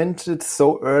joined it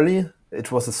so early,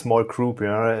 it was a small group.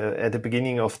 At the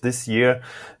beginning of this year,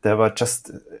 there were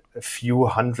just a few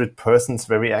hundred persons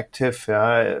very active.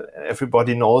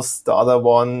 Everybody knows the other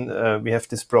one. We have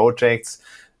these projects.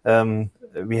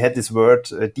 We had this word,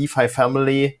 DeFi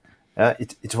family.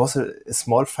 It was a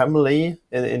small family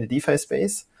in the DeFi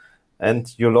space. And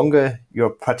the longer you're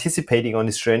participating on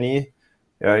this journey,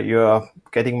 you're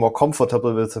getting more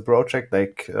comfortable with the project,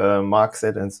 like Mark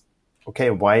said. And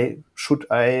okay, why should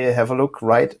I have a look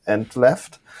right and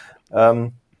left?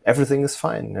 Everything is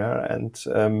fine. And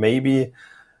maybe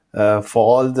for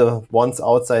all the ones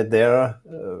outside there,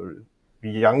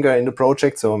 younger in the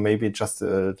project, so maybe just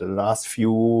the last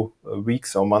few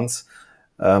weeks or months,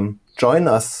 join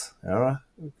us.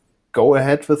 Go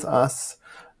ahead with us.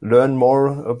 Learn more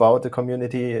about the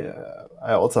community.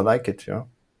 I also like it. Yeah.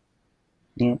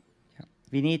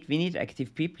 We need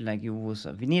active people like you,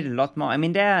 Wuza. We need a lot more. I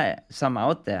mean, there are some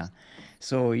out there,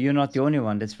 so you're not the only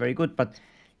one. That's very good. But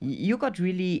you got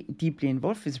really deeply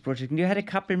involved with this project, and you had a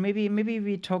couple. Maybe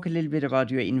we talk a little bit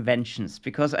about your inventions,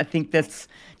 because I think that's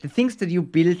the things that you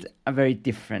build are very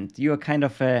different. You are kind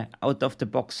of a out of the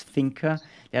box thinker.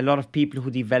 There are a lot of people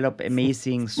who develop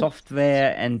amazing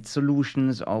software and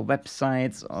solutions or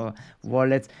websites or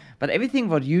wallets, but everything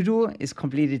what you do is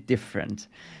completely different.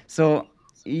 So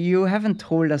you haven't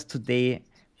told us today,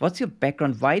 what's your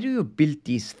background? Why do you build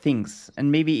these things?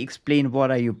 And maybe explain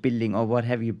what are you building or what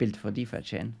have you built for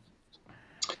DeFiChain?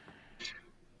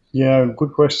 Yeah,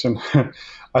 good question.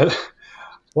 As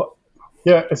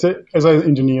an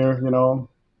engineer,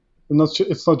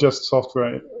 it's not just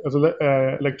software. As an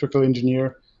electrical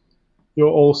engineer, you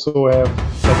also have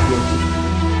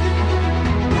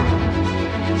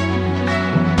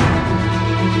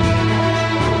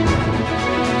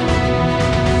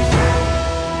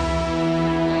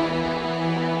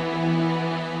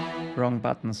Wrong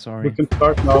button, sorry. We can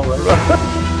start now, right?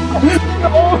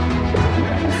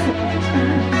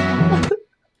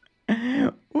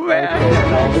 Where? Hold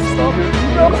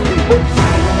on.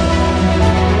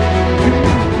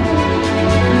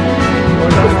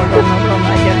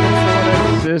 I get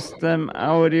the system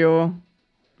audio.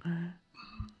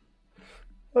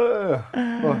 What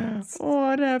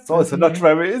happened? So it's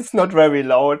not very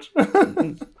loud.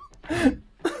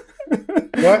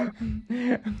 What?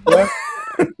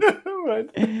 Right.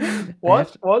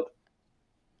 What?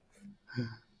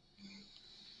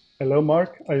 Hello,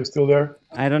 Mark. Are you still there?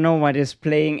 I don't know what is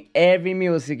playing every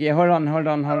music. Yeah, hold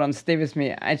on. Stay with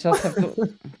me. I just have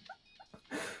to.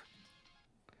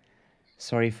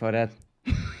 Sorry for that.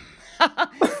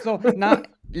 So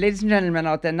ladies and gentlemen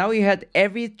out there, now you heard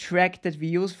every track that we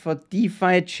use for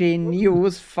DeFiChain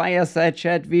news, Fireside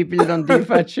chat, we build on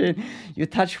DeFiChain. You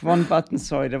touch one button.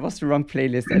 Sorry, that was the wrong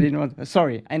playlist. I didn't want.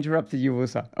 Sorry, I interrupted you,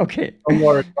 Wuza. Okay. Don't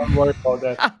worry about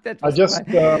that. That I was just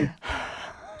fine.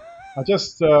 I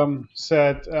just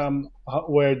said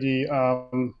where the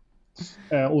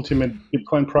ultimate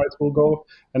Bitcoin price will go,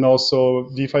 and also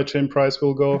DeFiChain price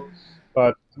will go,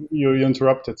 but you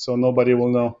interrupted, so nobody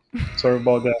will know. Sorry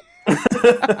about that.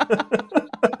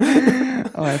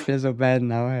 Oh, I feel so bad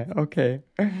now. Okay.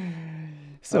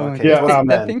 So Okay, Yeah,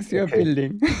 the things you're okay.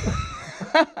 building,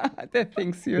 the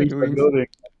things you're Things are doing. building.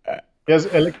 As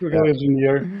electrical Yeah.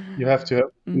 engineer, you have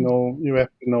to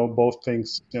know both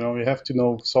things. You have to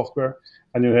know software,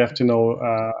 and you have to know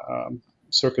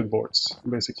circuit boards,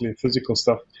 basically physical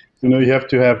stuff. You have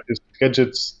to have these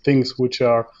gadgets, things which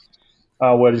are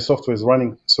where the software is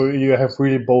running. So you have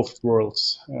really both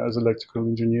worlds as electrical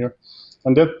engineer,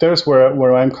 and there's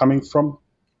where I'm coming from.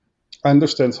 I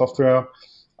understand software.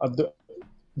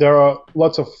 There are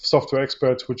lots of software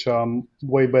experts which are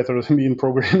way better than me in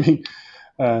programming,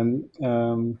 and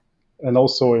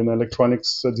also in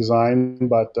electronics design.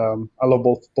 But I love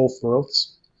both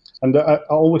worlds, and I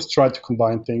always try to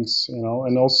combine things.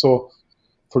 And also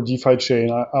for DeFiChain,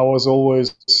 I was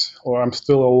always, or I'm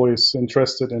still always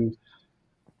interested in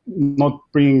not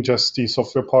bringing just the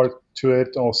software part to it,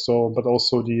 but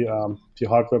also the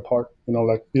hardware part.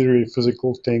 Like really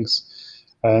physical things,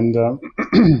 and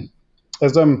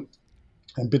as I'm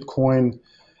a Bitcoin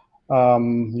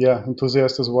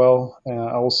enthusiast as well.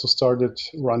 I also started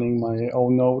running my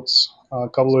own nodes a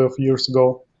couple of years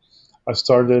ago. I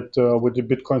started with the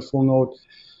Bitcoin full node.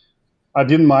 I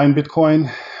didn't mine Bitcoin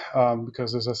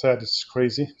because, as I said, it's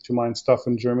crazy to mine stuff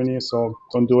in Germany, so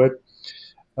don't do it.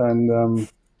 And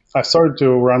I started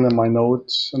to run on my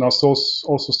nodes, and also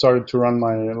started to run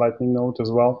my Lightning node as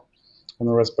well on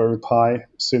the Raspberry Pi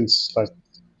since I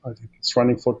think it's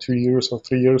running for 2 years or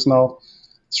 3 years now.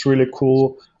 It's really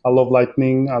cool. I love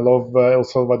Lightning. I love El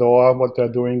Salvador, what they're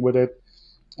doing with it,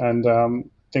 and I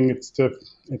think it's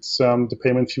the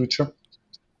payment future.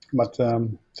 But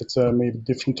that's a maybe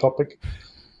different topic.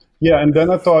 Yeah, and then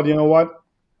I thought, you know what,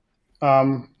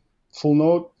 full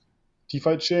node,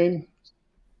 DeFiChain,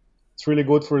 it's really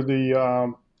good for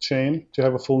the chain to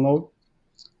have a full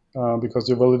node because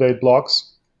you validate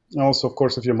blocks. And also, of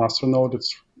course, if you're master node,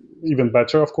 it's even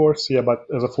better, of course. Yeah, but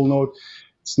as a full node,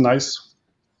 it's nice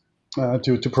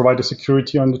to provide the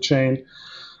security on the chain.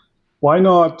 Why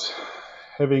not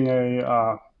having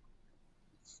a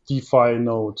DeFi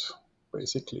node,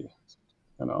 basically?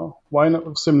 Why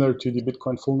not similar to the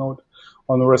Bitcoin full node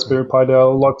on the Raspberry Pi? There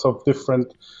are lots of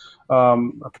different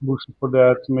solutions for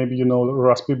that. Maybe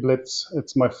Raspberry Blitz.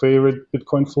 It's my favorite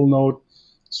Bitcoin full node.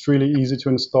 It's really easy to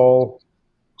install,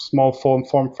 small form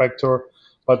factor,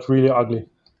 but really ugly.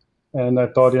 And I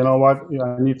thought, you know what,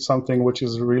 I need something which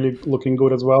is really looking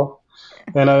good as well.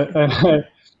 And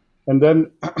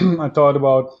then I thought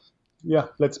about,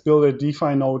 let's build a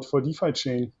DeFi node for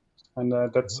DeFiChain, and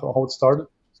that's how it started.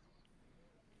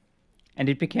 And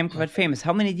it became quite famous.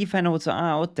 How many DeFi nodes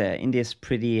are out there in this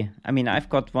pretty... I mean, I've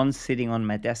got one sitting on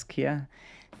my desk here.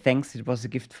 Thanks, it was a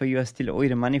gift for you. I still owe you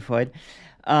the money for it.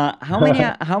 How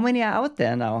many are out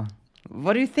there now?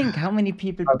 What do you think? How many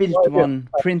people built one,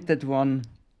 printed one?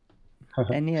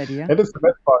 Any idea? That is the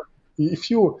best part. If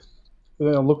you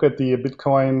look at the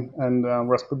Bitcoin and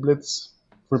Raspberry Blitz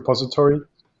repository,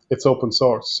 it's open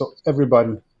source. So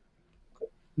everybody,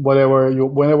 whenever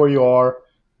you are,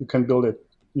 you can build it.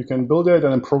 You can build it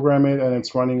and then program it, and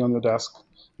it's running on your desk.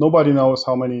 Nobody knows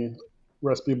how many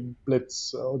Raspberry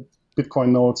Blitz Bitcoin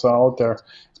nodes are out there,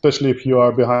 especially if you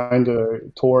are behind a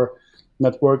Tor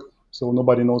network. So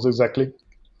nobody knows exactly.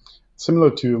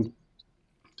 Similar to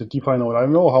the DeFi node. I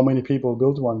don't know how many people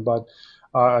build one, but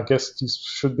I guess these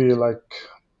should be like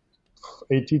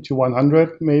 80 to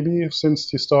 100 maybe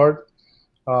since the start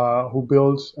who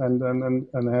build and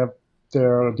have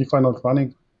their DeFi node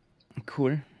running.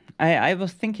 Cool. I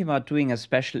was thinking about doing a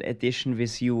special edition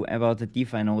with you about the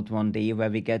DeFi node one day where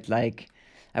we get I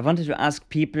wanted to ask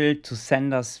people to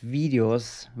send us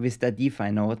videos with their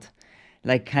DeFi node,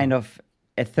 like kind of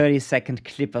a 30-second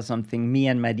clip or something, me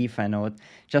and my DeFi node,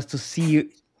 just to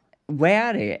see where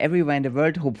are they, everywhere in the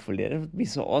world, hopefully. That would be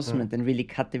so awesome, and then really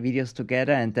cut the videos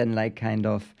together and then kind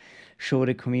of show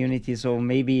the community. So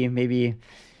maybe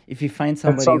if we find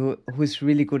somebody who's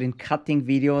really good in cutting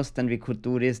videos, then we could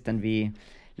do this, then we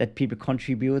let people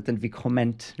contribute and we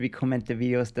comment the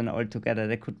videos then all together.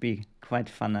 That could be quite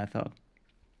fun, I thought.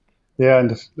 Yeah,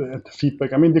 and the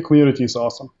feedback. I mean, the community is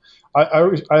awesome.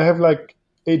 I have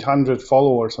 800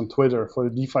 followers on Twitter for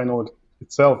the DeFi node.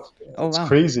 itself. Oh, It's wow.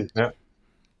 crazy. Yeah.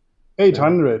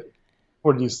 800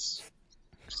 for this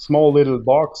small little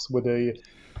box with a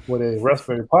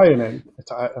Raspberry Pi in it.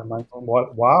 I'm like,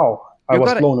 what? Wow! I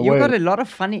was blown You away. got a lot of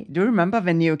funny. Do you remember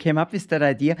when you came up with that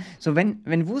idea? So when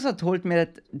Wuza told me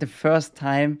that the first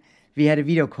time we had a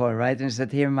video call, right? And he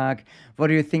said, "Hey, Mark, what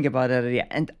do you think about that idea?"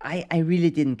 And I really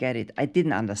didn't get it. I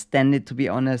didn't understand it, to be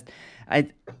honest.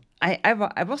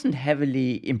 I wasn't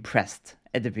heavily impressed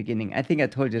at the beginning. I think I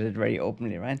told you that very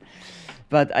openly, right?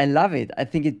 But I love it. I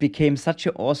think it became such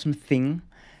an awesome thing.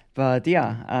 But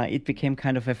yeah, it became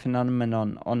kind of a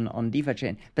phenomenon on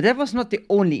DeFiChain. But that was not the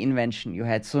only invention you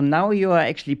had. So now you are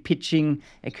actually pitching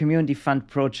a community fund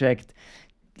project.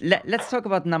 Let's talk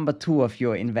about number 2 of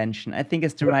your invention. I think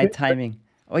it's the right timing.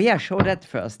 Oh yeah, show that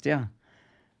first. Yeah.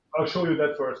 I'll show you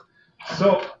that first.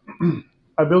 So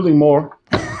I'm building more.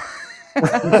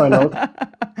 DeFi nodes.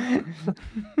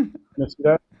 You see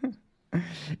that?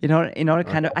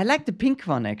 Kind of. I like the pink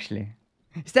one actually.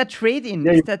 Is that trade-in?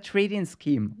 Yeah, Is that trade-in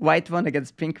scheme? White one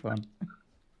against pink one.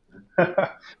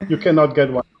 You cannot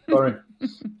get one. Sorry.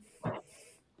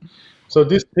 So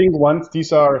these pink ones,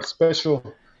 these are special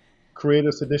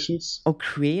creators editions. Oh,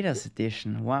 creators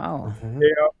edition. Wow.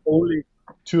 There are only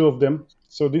 2 of them.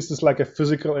 So this is like a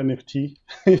physical NFT,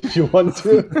 if you want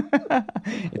to.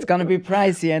 It's gonna be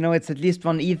pricey. I know it's at least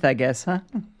 1 ETH, I guess, huh?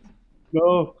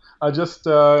 No, I just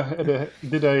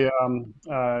did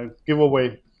a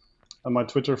giveaway on my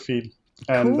Twitter feed.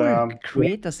 And Cool.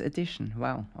 Creators edition.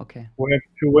 Wow. Okay. we have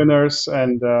 2 winners,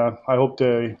 and I hope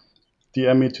they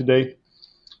DM me today,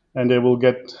 and they will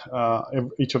get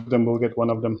each of them will get one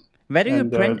of them. Where do you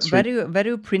And, print? it's Where do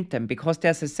you print them? Because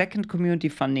there's a second community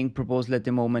funding proposal at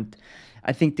the moment.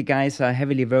 I think the guys are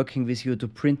heavily working with you to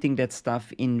printing that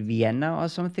stuff in Vienna or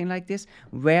something like this.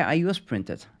 Where are yours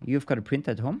printed? You've got a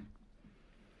printer at home?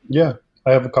 Yeah,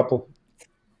 I have a couple.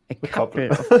 A couple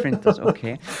of printers,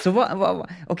 okay. So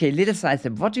okay, little side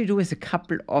step. What do you do with a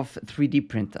couple of 3D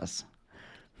printers?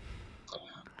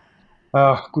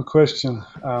 Good question.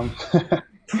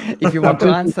 If you want to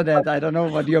answer that, I don't know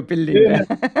what you're building Yeah.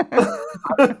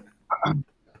 there.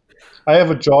 I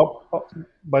have a job,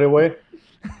 by the way.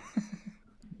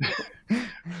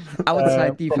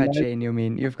 Outside from DeFiChain, you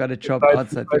mean? You've got a job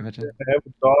outside DeFiChain. I have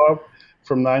a job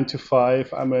from 9 to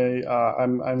 5.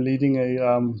 I'm leading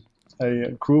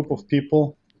a group of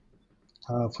people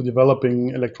for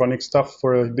developing electronic stuff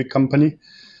for a big company,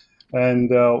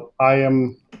 and I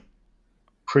am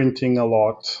printing a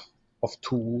lot of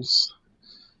tools.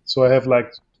 So I have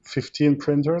like 15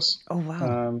 printers. Oh,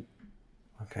 wow.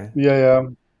 Okay. Yeah,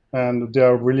 and they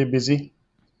are really busy.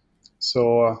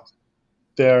 So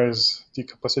there is the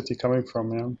capacity coming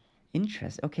from. Yeah.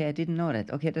 Interesting. Okay, I didn't know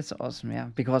that. Okay, that's awesome. Yeah,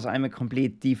 because I'm a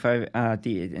complete DeFi,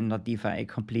 not DeFi, a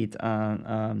complete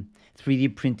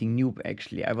 3D printing noob.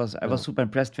 Actually, I was super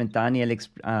impressed when Daniel,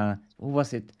 who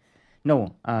was it?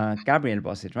 No, Gabriel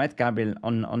was it, right? Gabriel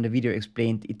on the video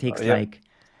explained it takes like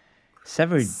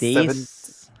several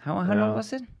days. How long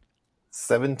was it?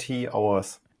 70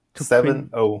 hours. To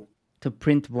 7-0. To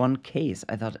print one case.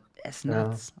 I thought that's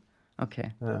nuts.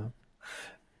 Okay.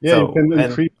 Yeah, So, you can and-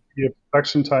 increase the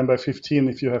production time by 15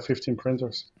 if you have 15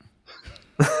 printers.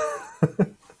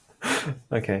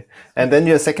 Okay. And then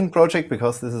your second project,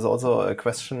 because this is also a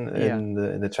question in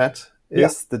the chat,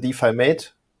 is the DeFi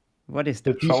Mate. What is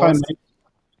The the DeFi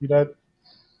Mate,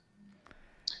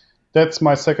 that's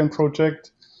my second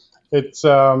project. It's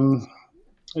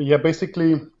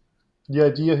basically the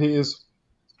idea here is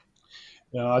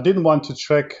I didn't want to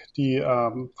track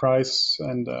the price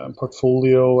and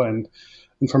portfolio and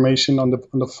information on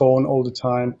the phone all the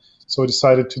time, so I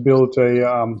decided to build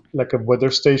a weather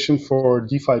station for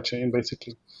DeFiChain,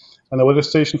 basically. And the weather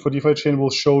station for DeFiChain will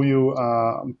show you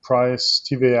price,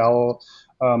 TVL,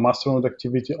 masternode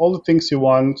activity, all the things you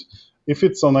want. If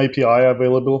it's on API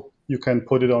available, you can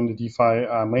put it on the DeFi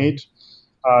Mate.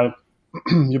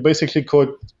 You basically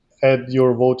could add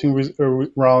your voting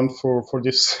round for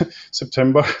this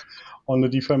September on the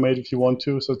DeFi Mate if you want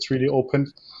to. So it's really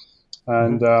open.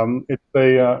 And it's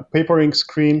a paper ink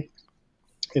screen.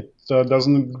 It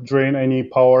doesn't drain any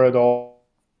power at all.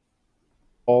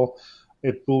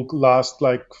 It will last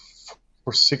like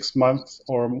for 6 months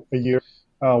or a year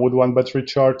with one battery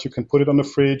charge. You can put it on the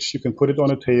fridge, you can put it on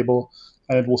a table,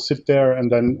 and it will sit there and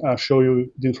then show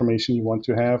you the information you want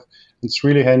to have. It's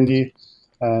really handy.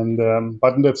 And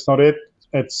but that's not it.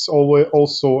 It's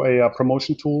also a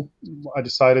promotion tool. I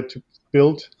decided to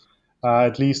build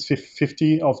at least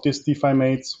 50 of these DeFi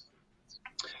Mates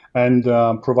and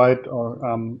provide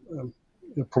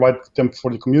them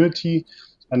for the community,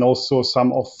 and also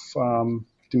some of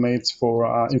the mates for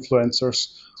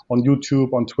influencers on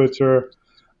YouTube, on Twitter,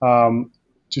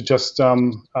 to just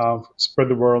spread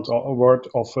the word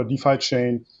of a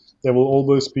DeFiChain. There will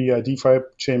always be a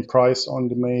DeFiChain price on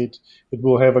the mate. It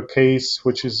will have a case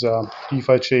which is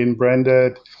DeFiChain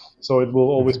branded, so it will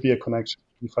always be a connection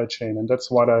to DeFiChain, and that's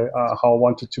what how I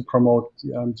wanted to promote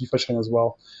DeFiChain as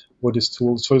well with this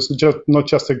tool. So it's not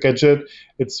just a gadget;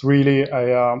 it's really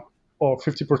or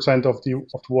 50% of the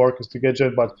work is the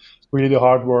gadget, but really the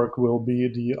hard work will be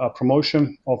the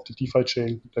promotion of the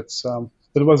DeFiChain.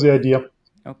 That was the idea,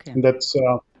 Okay. and that's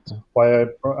why I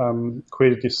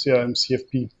created this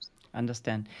CFP.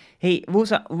 Understand. Hey,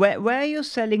 Wuza, where are you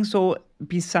selling? So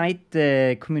beside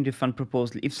the community fund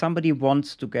proposal, if somebody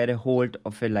wants to get a hold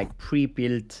of a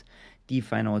pre-built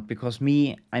DeFi node, because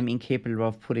I'm incapable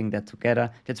of putting that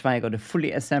together. That's why I got a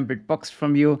fully assembled box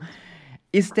from you.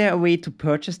 Is there a way to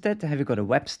purchase that? Have you got a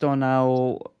web store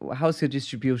now? How's your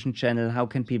distribution channel? How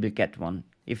can people get one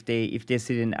if they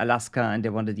sit in Alaska and they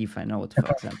want a DeFi node,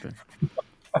 for example?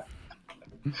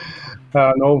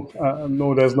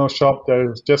 No, there's no shop.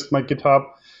 There's just my GitHub.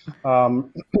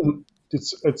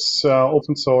 It's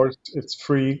open source. It's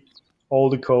free. All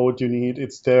the code you need,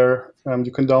 it's there.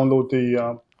 You can download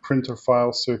the printer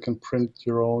files so you can print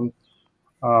your own.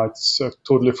 It's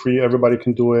totally free. Everybody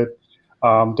can do it.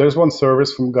 There's one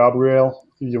service from Gabriel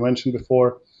you mentioned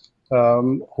before,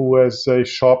 who has a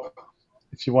shop.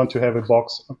 If you want to have a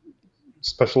box,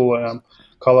 special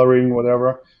coloring,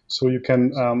 whatever. So you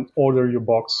can order your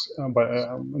box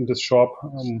in this shop.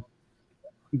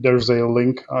 There's a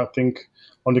link, I think,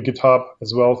 on the GitHub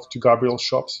as well to Gabriel's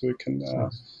shop, so you can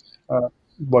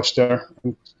watch there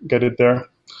and get it there.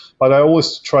 But I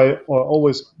always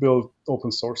build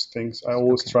open source things. I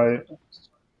always try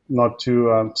not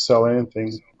to sell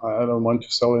anything. I don't want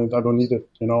to sell it. I don't need it.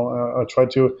 I try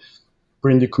to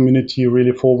bring the community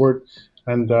really forward,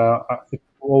 and it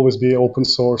will always be open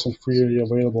source and freely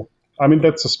available. I mean,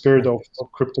 that's the spirit of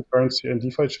cryptocurrency and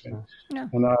DeFiChain,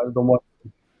 and I don't want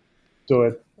to do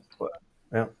it.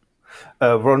 Yeah.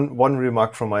 One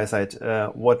remark from my side.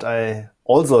 What I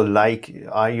also like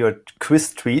are your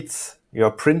quiz tweets.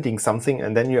 You're printing something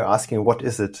and then you're asking, what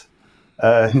is it?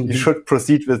 You should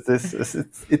proceed with this.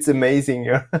 It's amazing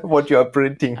what you're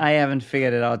printing. I haven't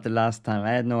figured it out the last time.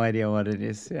 I had no idea what it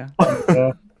is. Yeah.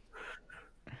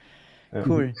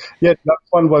 Cool. Yeah, that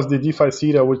one was the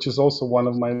DeFiChain, which is also one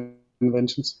of my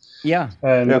inventions. Yeah.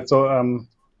 And so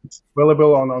it's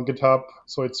available on GitHub,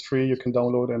 so it's free. You can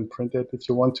download and print it if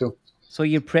you want to. So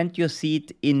you print your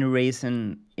seed in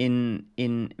resin in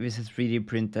with a 3D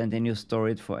printer, and then you store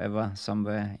it forever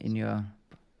somewhere in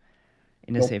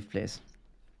a safe place.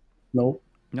 No,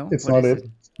 no, it's not it.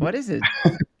 What is it?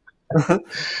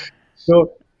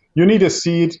 So you need a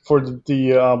seed for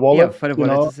the wallet. Yeah, for the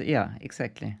wallet. Yeah,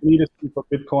 exactly. You need a seed for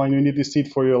Bitcoin. You need a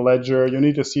seed for your ledger. You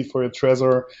need a seed for your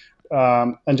Trezor.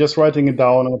 And just writing it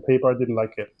down on a paper, I didn't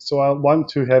like it. So I want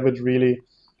to have it really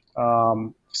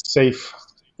safe.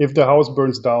 If the house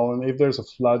burns down, if there's a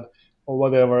flood or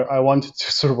whatever, I want it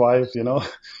to survive,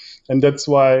 And that's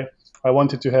why I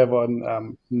wanted to have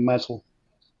on metal,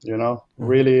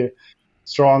 really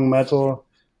strong metal.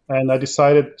 And I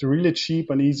decided the really cheap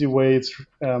and easy way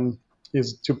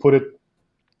is to put it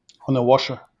on a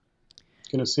washer.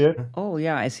 Can you see it? Oh,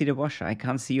 yeah, I see the washer. I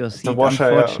can't see your seat, the washer,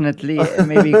 unfortunately. Yeah.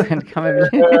 Maybe you can come a bit.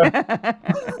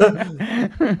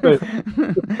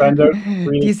 Standard,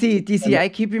 really. DC, I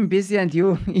keep him busy and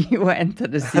you enter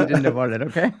the seat in the wallet,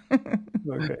 okay?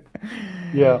 Okay.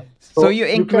 Yeah. So you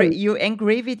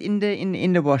engrave it in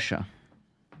the washer.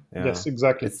 Yeah. Yes,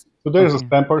 exactly. So there's a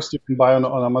stampers you can buy on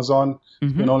Amazon.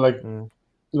 Mm-hmm.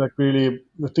 Like really,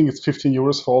 I think it's 15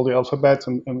 euros for all the alphabets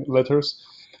and letters.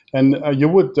 And you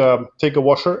would take a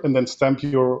washer and then stamp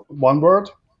your one word,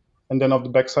 and then on the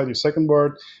backside your second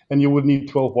word, and you would need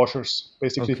 12 washers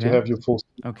basically to have your full.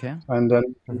 Okay. And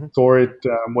then store it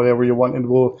whatever you want, and it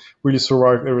will really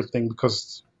survive everything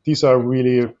because these are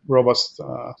really robust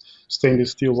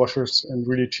stainless steel washers and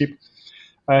really cheap.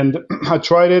 And I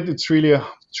tried it. It's really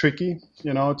tricky,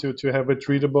 to have it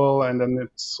readable, and then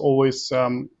it's always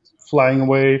flying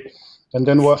away. And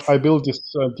then I built this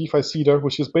DeFiChain,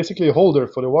 which is basically a holder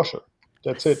for the washer.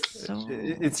 That's it. So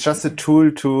it's just a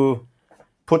tool to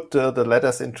put the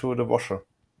letters into the washer.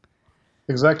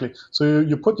 Exactly. So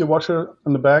you put your washer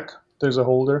on the back. There's a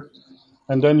holder.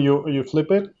 And then you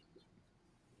flip it.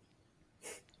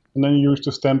 And then you use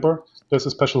the stamper. There's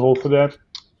a special hole for that.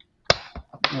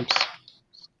 Oops.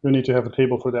 You need to have a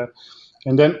table for that.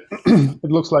 And then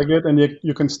it looks like it. And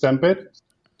you can stamp it.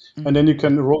 Mm-hmm. And then you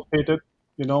can rotate it.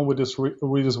 With this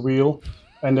wheel,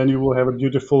 and then you will have a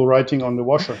beautiful writing on the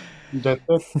washer. That's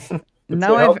it.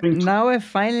 Now I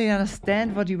finally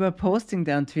understand what you were posting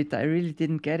there on Twitter. I really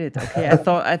didn't get it. Okay,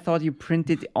 I thought you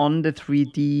printed on the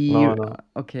 3D. No.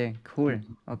 Okay, cool.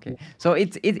 Okay, so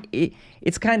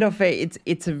it's kind of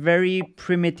it's a very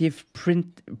primitive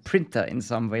printer in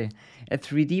some way, a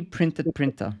 3D printed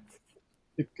printer.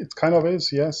 It kind of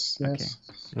is, yes.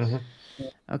 Okay.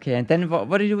 Okay, and then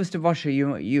what do you do with the washer?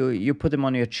 You put them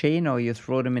on your chain, or you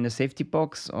throw them in a safety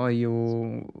box, or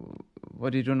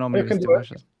what do you do normally with the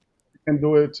washers? You can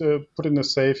do it, put it in a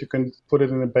safe. You can put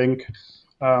it in a bank,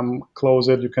 close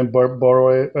it. You can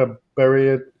bury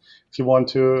it if you want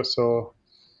to. So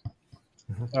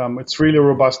it's really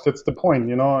robust. That's the point,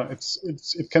 you know.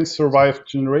 It can survive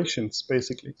generations,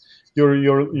 basically.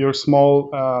 Your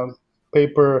small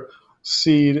paper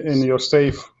seed in your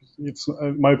safe. It's,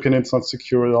 in my opinion, it's not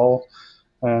secure at all.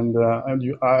 And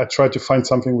I try to find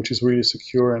something which is really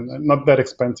secure and not that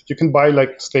expensive. You can buy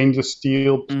like stainless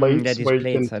steel plates where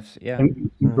you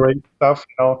can break stuff,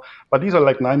 you know. But these are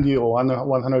like 90 or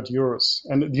 100 euros,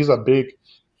 and these are big.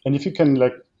 And if you can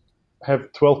like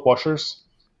have 12 washers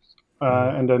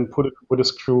and then put it with a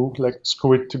screw, like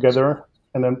screw it together,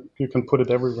 and then you can put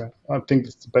it everywhere. I think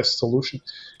it's the best solution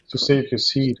to save your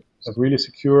seed. It's really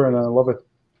secure, and I love it.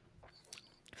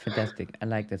 Fantastic. I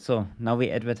like that. So now we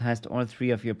advertised all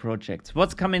 3 of your projects.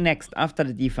 What's coming next after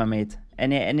the DeFi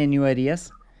Any new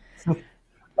ideas?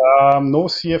 No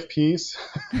CFPs,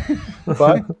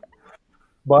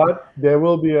 but there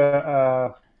will be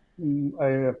a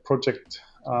project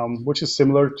which is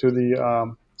similar to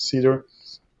the Cedar.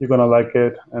 You're gonna like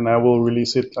it, and I will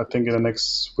release it, I think, in the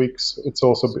next weeks. It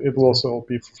will also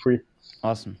be for free.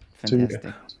 Awesome.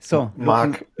 Fantastic. So,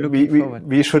 Mark,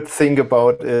 we should think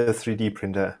about a 3D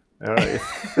printer.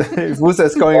 If Wuza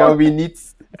is going on, we need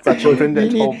such a printer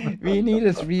at home. We need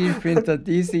a 3D printer,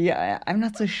 DC. I'm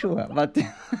not so sure, but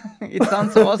it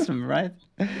sounds awesome, right?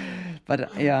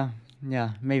 But yeah,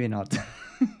 maybe not.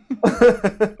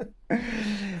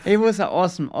 It was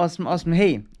awesome.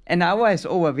 Hey, an hour is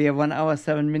over. We have 1 hour,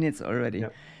 7 minutes already.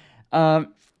 Yeah.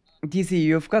 DC,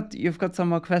 you've got some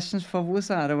more questions for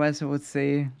Wuza? Otherwise, I would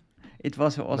say it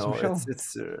was an awesome show.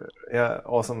 It's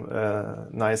awesome.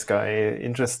 Nice guy,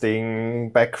 interesting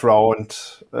background.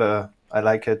 I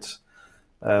like it.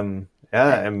 And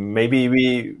maybe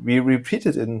we repeat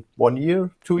it in 1 year,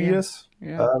 2 years,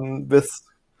 with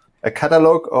a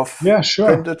catalog of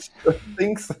printed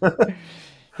things.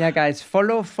 Yeah, guys,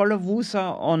 follow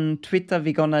Wuza on Twitter.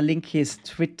 We're gonna link his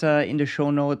Twitter in the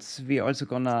show notes. We're also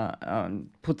gonna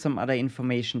put some other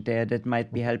information there that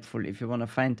might be helpful if you want to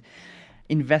find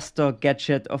investor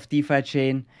Gadget of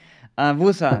DeFiChain.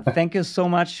 Wuza, thank you so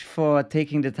much for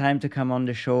taking the time to come on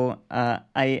the show.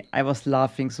 I was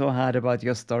laughing so hard about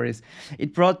your stories.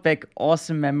 It brought back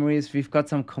awesome memories. We've got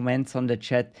some comments on the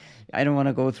chat. I don't want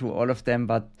to go through all of them,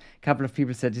 but a couple of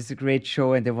people said it's a great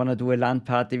show and they want to do a LAN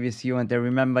party with you and they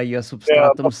remember your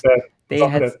Substratum. They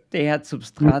had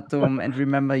Substratum and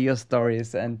remember your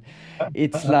stories. And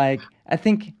it's like, I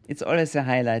think it's always a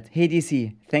highlight. Hey,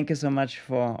 DC, thank you so much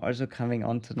for also coming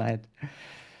on tonight.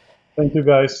 Thank you,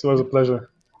 guys. It was a pleasure.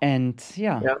 And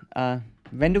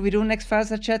when do we do next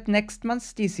Fireside Chat? Next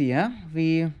month, DC, huh?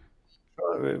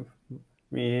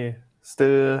 We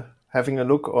still having a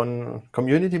look on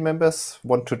community members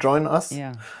want to join us.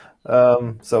 Yeah.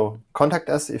 So contact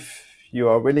us if you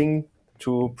are willing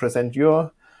to present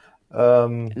your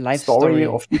life story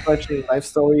of DeFiChain, life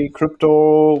story,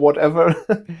 crypto, whatever.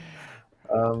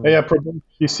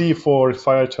 DC for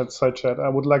Fireside Chat. I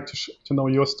would like to know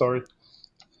your story.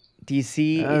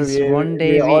 DC is one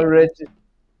day.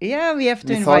 We have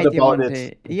to invite you one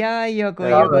day. Yeah, you're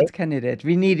good candidate.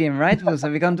 We need him, right, Wuza?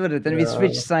 We're gonna do that. Then we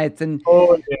switch sides. And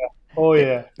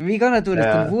we're gonna do this.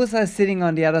 And Wuza is sitting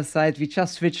on the other side. We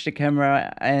just switch the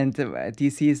camera, and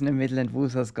DC is in the middle, and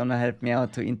Wuza's gonna help me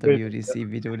out to interview DC.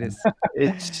 We do this.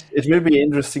 It will be an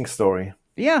interesting story.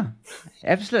 Yeah,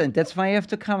 absolutely. That's why you have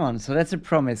to come on. So that's a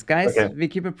promise. Guys, we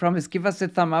keep a promise. Give us a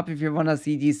thumb up if you want to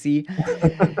see DC.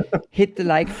 Hit the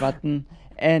like button.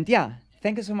 And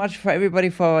thank you so much for everybody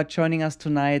for joining us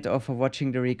tonight or for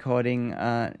watching the recording.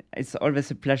 It's always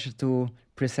a pleasure to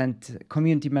present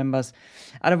community members.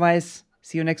 Otherwise,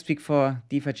 see you next week for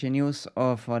DeFiChain News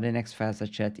or for the next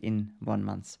Fireside Chat in 1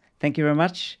 month. Thank you very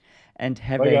much and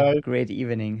have a great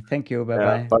evening. Thank you.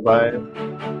 Bye-bye.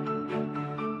 Bye-bye.